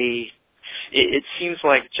to me, it seems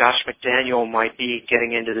like Josh McDaniel might be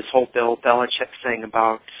getting into this whole Bill Belichick thing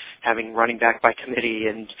about having running back by committee,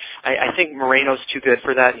 and I think Moreno's too good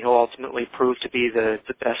for that, and he'll ultimately prove to be the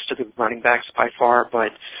best of the running backs by far,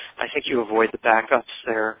 but I think you avoid the backups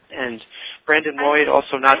there. And Brandon Lloyd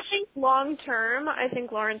also not... I think long term, I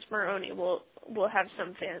think Lawrence Maroney will have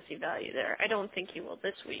some fantasy value there. I don't think he will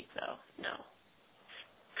this week, though, no.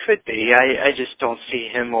 Could be. I just don't see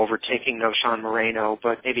him overtaking Noshan Moreno,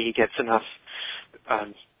 but maybe he gets enough.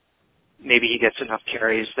 Maybe he gets enough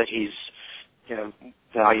carries that he's,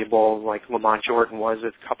 valuable, like Lamont Jordan was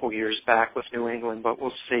a couple years back with New England. But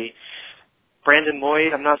we'll see. Brandon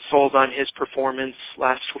Lloyd, I'm not sold on his performance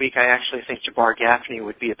last week. I actually think Jabbar Gaffney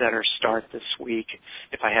would be a better start this week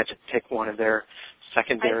if I had to pick one of their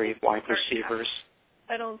secondary wide receivers.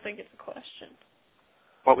 I don't think it's a question.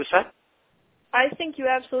 What was that? I think you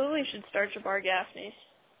absolutely should start Jabbar Gaffney.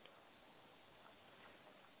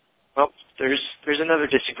 Well, there's another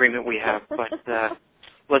disagreement we have, but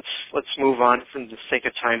let's move on for the sake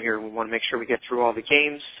of time here. We want to make sure we get through all the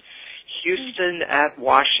games. Houston at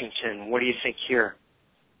Washington. What do you think here?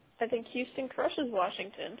 I think Houston crushes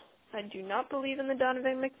Washington. I do not believe in the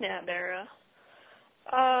Donovan McNabb era.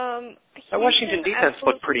 The Washington defense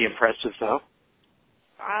looked pretty impressive, though.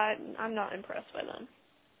 I'm not impressed by them.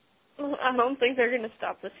 I don't think they're going to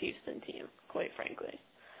stop this Houston team, quite frankly.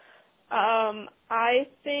 I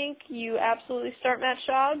think you absolutely start Matt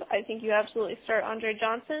Schaub. I think you absolutely start Andre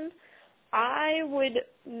Johnson. I would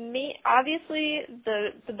obviously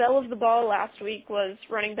the belle of the ball last week was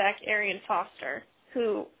running back Arian Foster,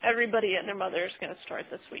 who everybody and their mother is going to start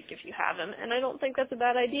this week if you have him, and I don't think that's a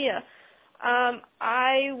bad idea.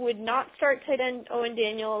 I would not start tight end Owen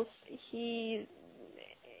Daniels. It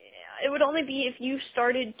would only be if you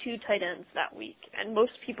started 2 tight ends that week, and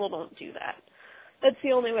most people don't do that. That's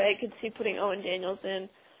the only way I could see putting Owen Daniels in. Is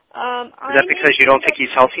that because you don't think he's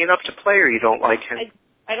healthy enough to play, or you don't like him?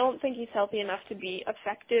 I don't think he's healthy enough to be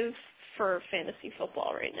effective for fantasy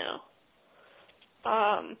football right now.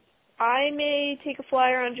 I may take a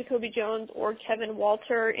flyer on Jacoby Jones or Kevin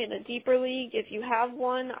Walter in a deeper league. If you have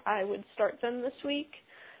one, I would start them this week.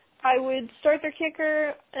 I would start their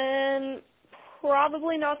kicker and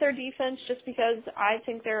probably not their defense just because I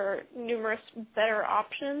think there are numerous better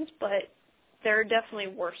options, but there are definitely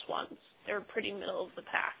worse ones. They're pretty middle of the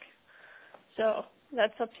pack. So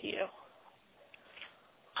that's up to you.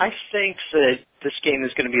 I think that this game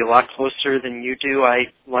is going to be a lot closer than you do. I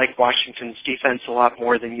like Washington's defense a lot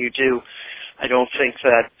more than you do. I don't think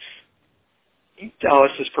that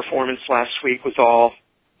Dallas's performance last week was all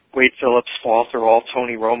Wade Phillips' fault or all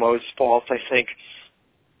Tony Romo's fault. I think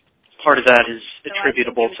part of that is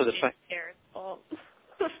attributable to the fact.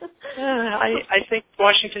 I think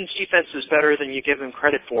Washington's defense is better than you give them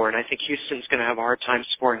credit for, and I think Houston's going to have a hard time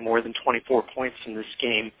scoring more than 24 points in this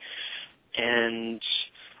game. And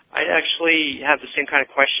I actually have the same kind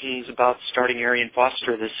of questions about starting Arian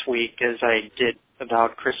Foster this week as I did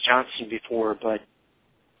about Chris Johnson before, but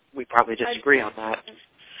we probably disagree on that.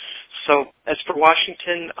 So as for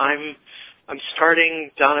Washington, I'm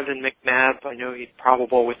starting Donovan McNabb. I know he's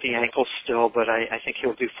probable with the ankle still, but I think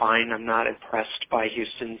he'll do fine. I'm not impressed by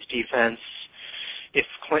Houston's defense. If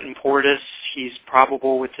Clinton Portis, he's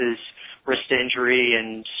probable with his wrist injury,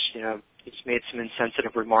 and he's made some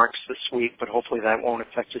insensitive remarks this week, but hopefully that won't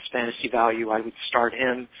affect his fantasy value. I would start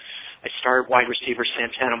him. I start wide receiver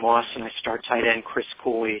Santana Moss, and I start tight end Chris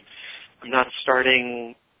Cooley. I'm not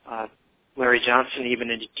starting Larry Johnson even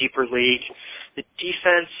in a deeper league. The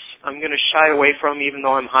defense, I'm going to shy away from, even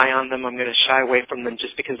though I'm high on them. I'm going to shy away from them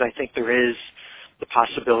just because I think there is the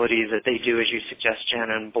possibility that they do, as you suggest,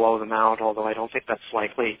 Jenna, and blow them out, although I don't think that's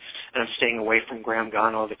likely. And I'm staying away from Graham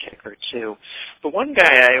Gano, the kicker, too. But one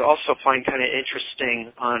guy I also find kind of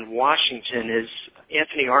interesting on Washington is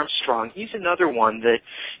Anthony Armstrong. He's another one that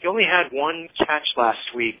he only had 1 catch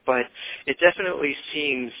last week, but it definitely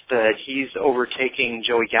seems that he's overtaking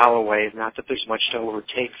Joey Galloway. Not that there's much to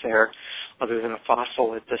overtake there other than a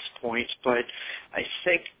fossil at this point, but I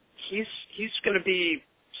think he's going to be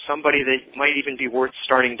somebody that might even be worth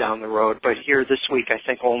starting down the road. But here this week, I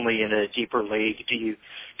think only in a deeper league do you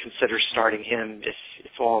consider starting him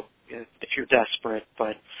if you're desperate.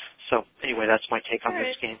 But so anyway, that's my take on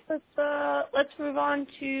this game. Let's move on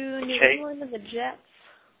to New England and the Jets.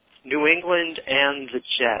 New England and the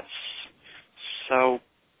Jets. So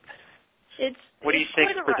what do you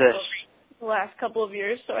think for this? The last couple of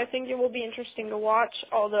years, so I think it will be interesting to watch,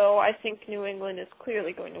 although I think New England is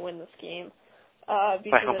clearly going to win this game.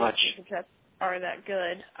 Because by how much? The Jets are that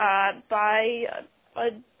good. By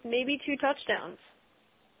maybe 2 touchdowns.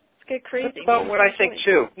 Let's get crazy. That's about what I think,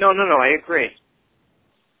 too. No, I agree.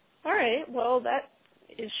 All right, well, that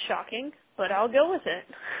is shocking, but I'll go with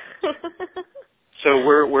it. So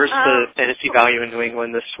where's the fantasy value in New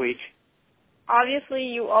England this week? Obviously,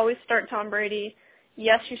 you always start Tom Brady.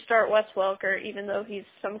 Yes, you start Wes Welker, even though he's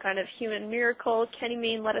some kind of human miracle. Kenny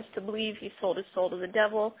Mayne led us to believe he sold his soul to the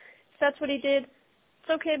devil. If that's what he did, it's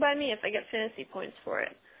okay by me if I get fantasy points for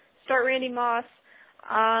it. Start Randy Moss.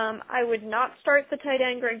 I would not start the tight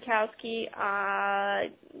end Gronkowski.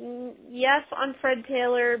 Yes on Fred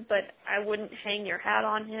Taylor, but I wouldn't hang your hat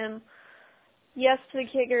on him. Yes to the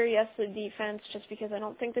kicker, yes to the defense, just because I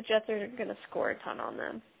don't think the Jets are going to score a ton on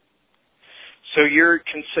them. So you're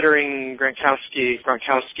considering Gronkowski,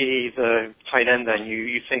 the tight end, then?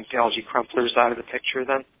 You think Algie Crumpler's out of the picture,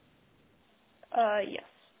 then? Yes.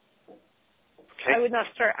 Okay. I would not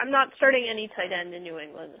start. I'm not starting any tight end in New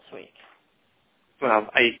England this week. Well,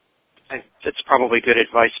 that's probably good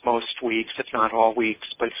advice most weeks, if not all weeks.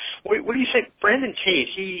 But what do you say? Brandon Tate,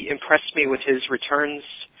 he impressed me with his returns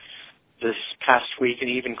this past week, and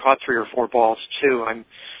he even caught 3 or 4 balls, too. I'm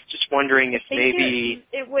just wondering if maybe...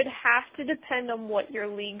 It would have to depend on what your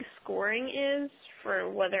league scoring is for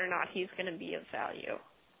whether or not he's going to be of value.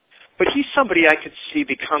 But he's somebody I could see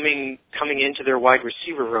coming into their wide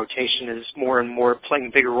receiver rotation as more and more playing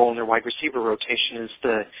a bigger role in their wide receiver rotation as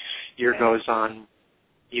the year goes on.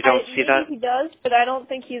 You don't see that? Maybe he does, but I don't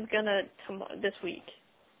think he's going to this week.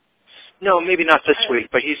 No, maybe not this week,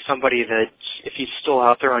 but he's somebody that if he's still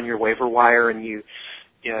out there on your waiver wire and you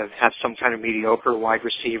have some kind of mediocre wide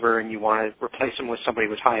receiver and you want to replace him with somebody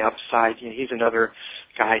with high upside, he's another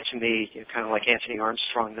guy to me, kind of like Anthony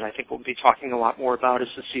Armstrong, that I think we'll be talking a lot more about as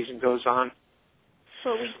the season goes on.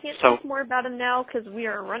 But we can't talk more about him now because we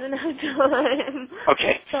are running out of time.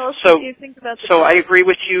 Okay. Tell us what you think about the Jets. I agree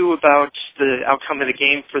with you about the outcome of the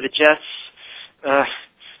game for the Jets.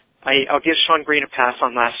 I'll give Sean Green a pass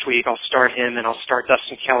on last week. I'll start him, and I'll start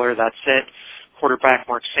Dustin Keller. That's it. Quarterback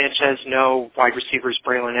Mark Sanchez, no. Wide receivers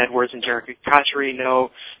Braylon Edwards and Derek Cotchery, no.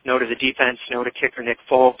 No to the defense, no to kicker Nick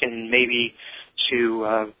Folk, and maybe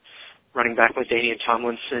to running back LaDainian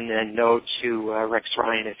Tomlinson, and no to Rex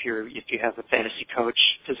Ryan if you have a fantasy coach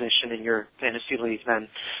position in your fantasy league. Then,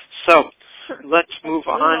 so let's move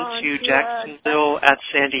on to Jacksonville at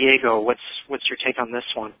San Diego. What's your take on this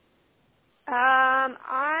one?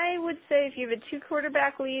 I would say if you have a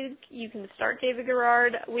 2-quarterback league, you can start David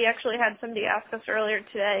Garrard. We actually had somebody ask us earlier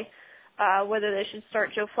today whether they should start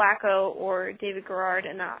Joe Flacco or David Garrard,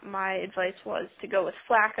 and my advice was to go with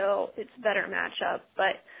Flacco. It's a better matchup,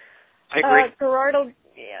 but I agree. Garrard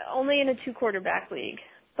only in a 2-quarterback league.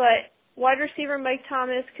 But wide receiver Mike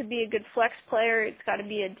Thomas could be a good flex player. It's got to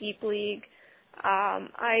be a deep league.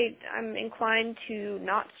 I'm inclined to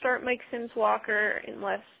not start Mike Sims-Walker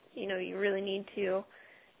unless you really need to.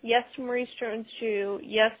 Yes to Maurice Jones-Drew.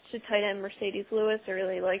 Yes to tight end Mercedes Lewis. I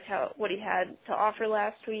really liked what he had to offer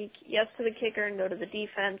last week. Yes to the kicker. No to the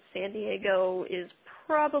defense. San Diego is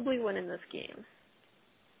probably winning this game.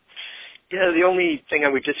 Yeah, the only thing I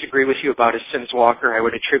would disagree with you about is Sims-Walker. I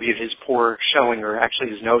would attribute his poor showing, or actually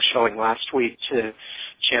his no showing last week, to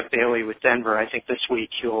Champ Bailey with Denver. I think this week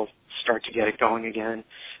he'll start to get it going again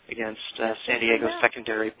against San Diego's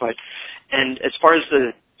secondary. And as far as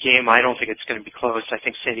the game, I don't think it's going to be close. I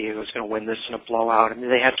think San Diego is going to win this in a blowout. I mean,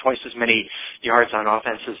 they had twice as many yards on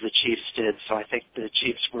offense as the Chiefs did, so I think the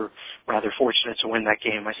Chiefs were rather fortunate to win that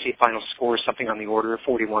game. I see a final score something on the order of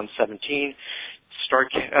 41-17.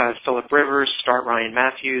 Start Phillip Rivers, start Ryan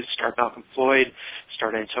Matthews, start Malcolm Floyd,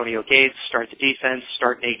 start Antonio Gates, start the defense,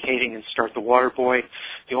 start Nate Kading, and start the water boy.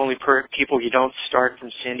 The only people you don't start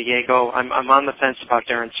from San Diego, I'm on the fence about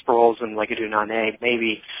Darren Sproles and Legadou Nane,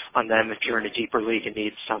 maybe on them if you're in a deeper league and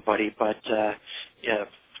need somebody, but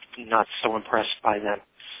not so impressed by them.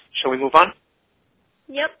 Shall we move on?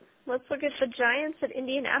 Yep. Let's look at the Giants at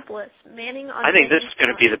Indianapolis. Manning on. I think this is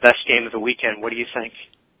going to be the best game of the weekend. What do you think?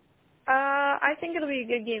 I think it'll be a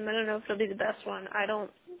good game. I don't know if it'll be the best one. I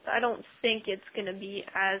don't think it's going to be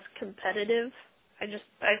as competitive.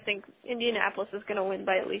 I think Indianapolis is going to win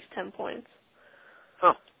by at least 10 points.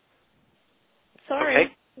 Oh. Sorry.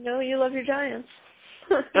 Okay. No, you love your Giants.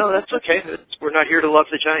 No, that's okay. We're not here to love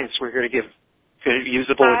the Giants. We're here to give good,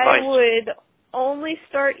 usable advice. I would only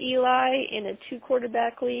start Eli in a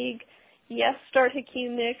 2-quarterback league. Yes, start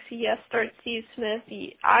Hakeem Nicks. Yes, start Steve Smith.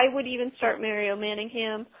 I would even start Mario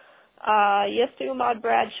Manningham. Yes to Ahmad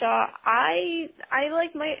Bradshaw. I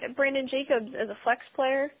like Brandon Jacobs as a flex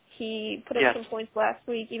player. He put up some points last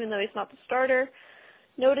week, even though he's not the starter.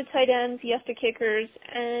 No to tight ends. Yes to kickers.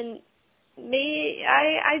 And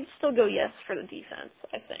I'd still go yes for the defense,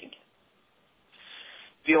 I think.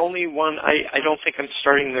 The only one, I don't think I'm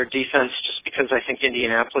starting their defense just because I think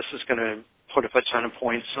Indianapolis is going to put up a ton of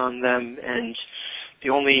points on them. And the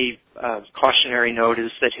only cautionary note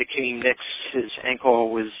is that Hakeem Nicks, his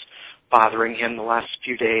ankle was bothering him the last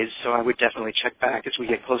few days, so I would definitely check back as we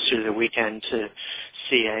get closer to the weekend to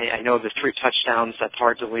see. I know the 3 touchdowns, that's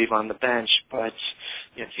hard to leave on the bench, but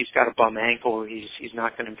if he's got a bum ankle, he's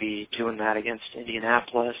not going to be doing that against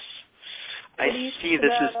Indianapolis. What do you think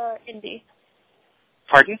about Indy?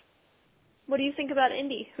 Pardon? What do you think about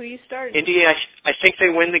Indy? Who you starting? Indy, I think they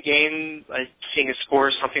win the game. Seeing a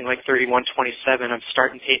score something like 31-27. I'm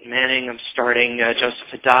starting Peyton Manning. I'm starting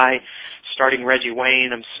Joseph Adai. Starting Reggie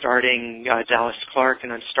Wayne. I'm starting Dallas Clark,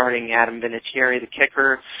 and I'm starting Adam Vinatieri, the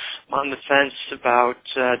kicker. I'm on the fence about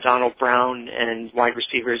Donald Brown and wide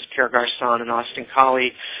receivers Pierre Garçon and Austin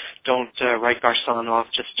Collie. Don't write Garçon off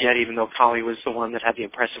just yet, even though Collie was the one that had the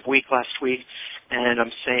impressive week last week. And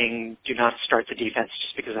I'm saying do not start the defense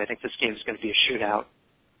just because I think this game is going to be a shootout.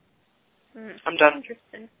 I'm done.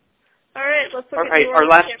 Interesting. All right, let's look at our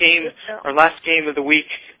last game of the week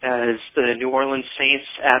is the New Orleans Saints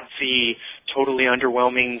at the totally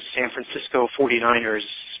underwhelming San Francisco 49ers.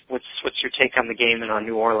 What's your take on the game and on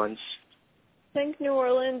New Orleans? I think New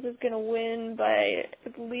Orleans is going to win by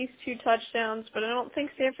at least 2 touchdowns, but I don't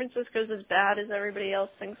think San Francisco's as bad as everybody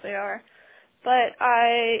else thinks they are. But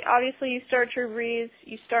obviously you start Drew Brees,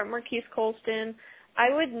 you start Marquise Colston.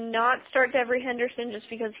 I would not start Devery Henderson just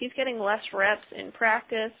because he's getting less reps in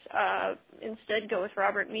practice. Instead, go with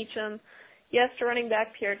Robert Meacham. Yes, to running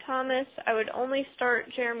back Pierre Thomas. I would only start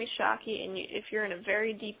Jeremy Shockey if you're in a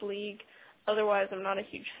very deep league. Otherwise, I'm not a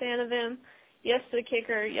huge fan of him. Yes to the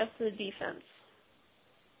kicker. Yes to the defense.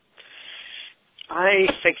 I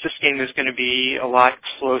think this game is going to be a lot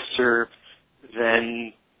closer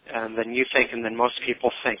than you think and than most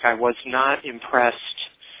people think. I was not impressed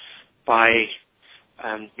by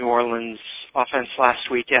New Orleans' offense last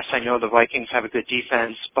week. Yes, I know the Vikings have a good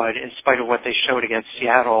defense, but in spite of what they showed against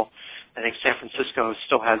Seattle, I think San Francisco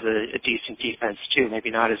still has a decent defense too, maybe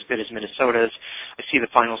not as good as Minnesota's. I see the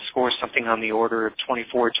final score something on the order of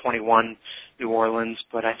 24-21 New Orleans,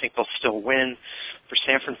 but I think they'll still win. For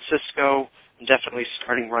San Francisco, I'm definitely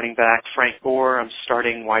starting running back Frank Gore. I'm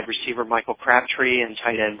starting wide receiver Michael Crabtree and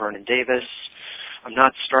tight end Vernon Davis. I'm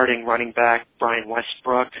not starting running back Brian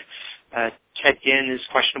Westbrook. Ted Ginn is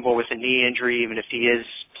questionable with a knee injury. Even if he is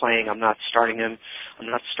playing, I'm not starting him. I'm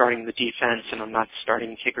not starting the defense, and I'm not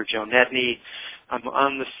starting kicker Joe Nedney. I'm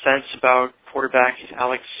on the fence about quarterback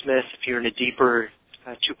Alex Smith. If you're in a deeper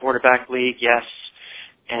 2-quarterback league, yes.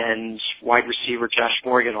 And wide receiver Josh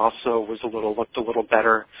Morgan also looked a little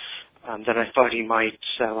better than I thought he might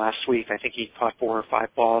last week. I think he caught 4 or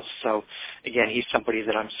 5 balls. So, again, he's somebody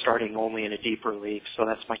that I'm starting only in a deeper league. So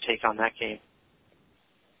that's my take on that game.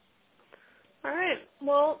 All right.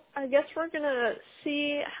 Well, I guess we're going to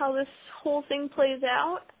see how this whole thing plays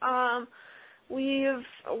out.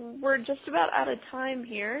 We're just about out of time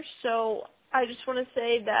here, so I just want to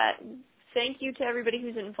say that thank you to everybody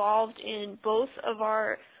who's involved in both of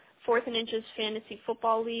our 4th and Inches fantasy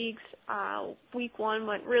football leagues. Week 1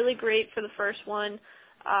 went really great for the first one.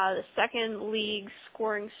 The second league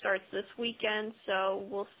scoring starts this weekend, so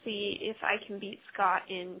we'll see if I can beat Scott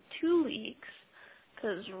in 2 leagues.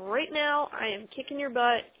 Because right now, I am kicking your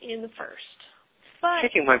butt in the first. But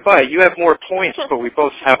kicking my butt? You have more points, but we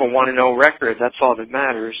both have a 1-0 record. That's all that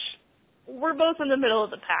matters. We're both in the middle of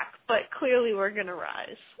the pack, but clearly we're going to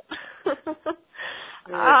rise. Speak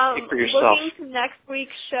for yourself. Looking to next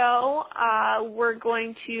week's show, we're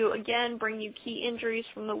going to, again, bring you key injuries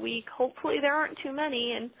from the week. Hopefully there aren't too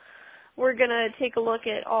many, and we're going to take a look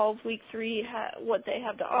at all of Week 3, what they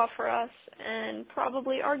have to offer us, and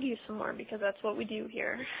probably argue some more because that's what we do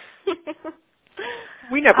here.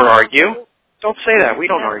 We never argue. Don't say that. We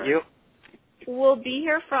don't argue. We'll be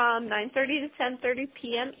here from 9:30 to 10:30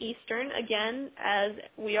 p.m. Eastern. Again, as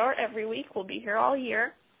we are every week, we'll be here all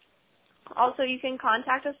year. Also, you can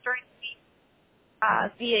contact us during the week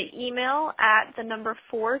via email at the number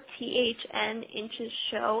 4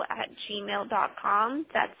 THNinchessShow@gmail.com.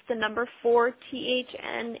 That's the number 4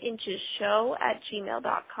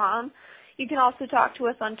 THNinchessShow@gmail.com. You can also talk to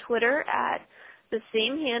us on Twitter at the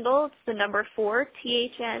same handle. It's the number 4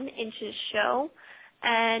 THNinchessShow.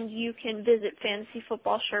 And you can visit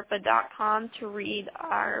fantasyfootballsherpa.com to read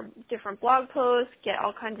our different blog posts, get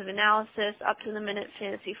all kinds of analysis, up-to-the-minute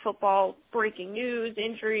fantasy football, breaking news,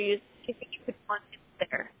 injuries, anything you could want is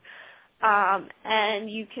there. And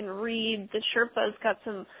you can read the Sherpa's got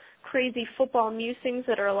some crazy football musings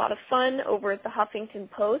that are a lot of fun over at the Huffington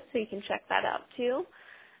Post, so you can check that out too.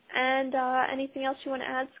 And anything else you want to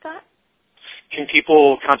add, Scott? Can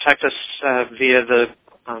people contact us via the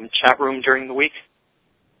chat room during the week?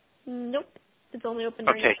 Nope. It's only open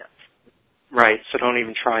during the show. Right, so don't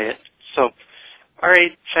even try it. So, all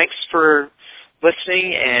right, thanks for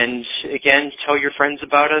listening, and again, tell your friends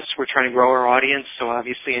about us. We're trying to grow our audience, so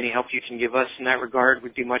obviously any help you can give us in that regard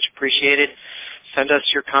would be much appreciated. Send us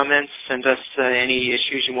your comments, send us any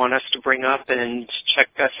issues you want us to bring up, and check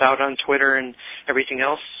us out on Twitter and everything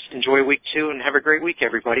else. Enjoy week 2, and have a great week,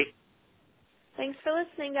 everybody. Thanks for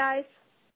listening, guys.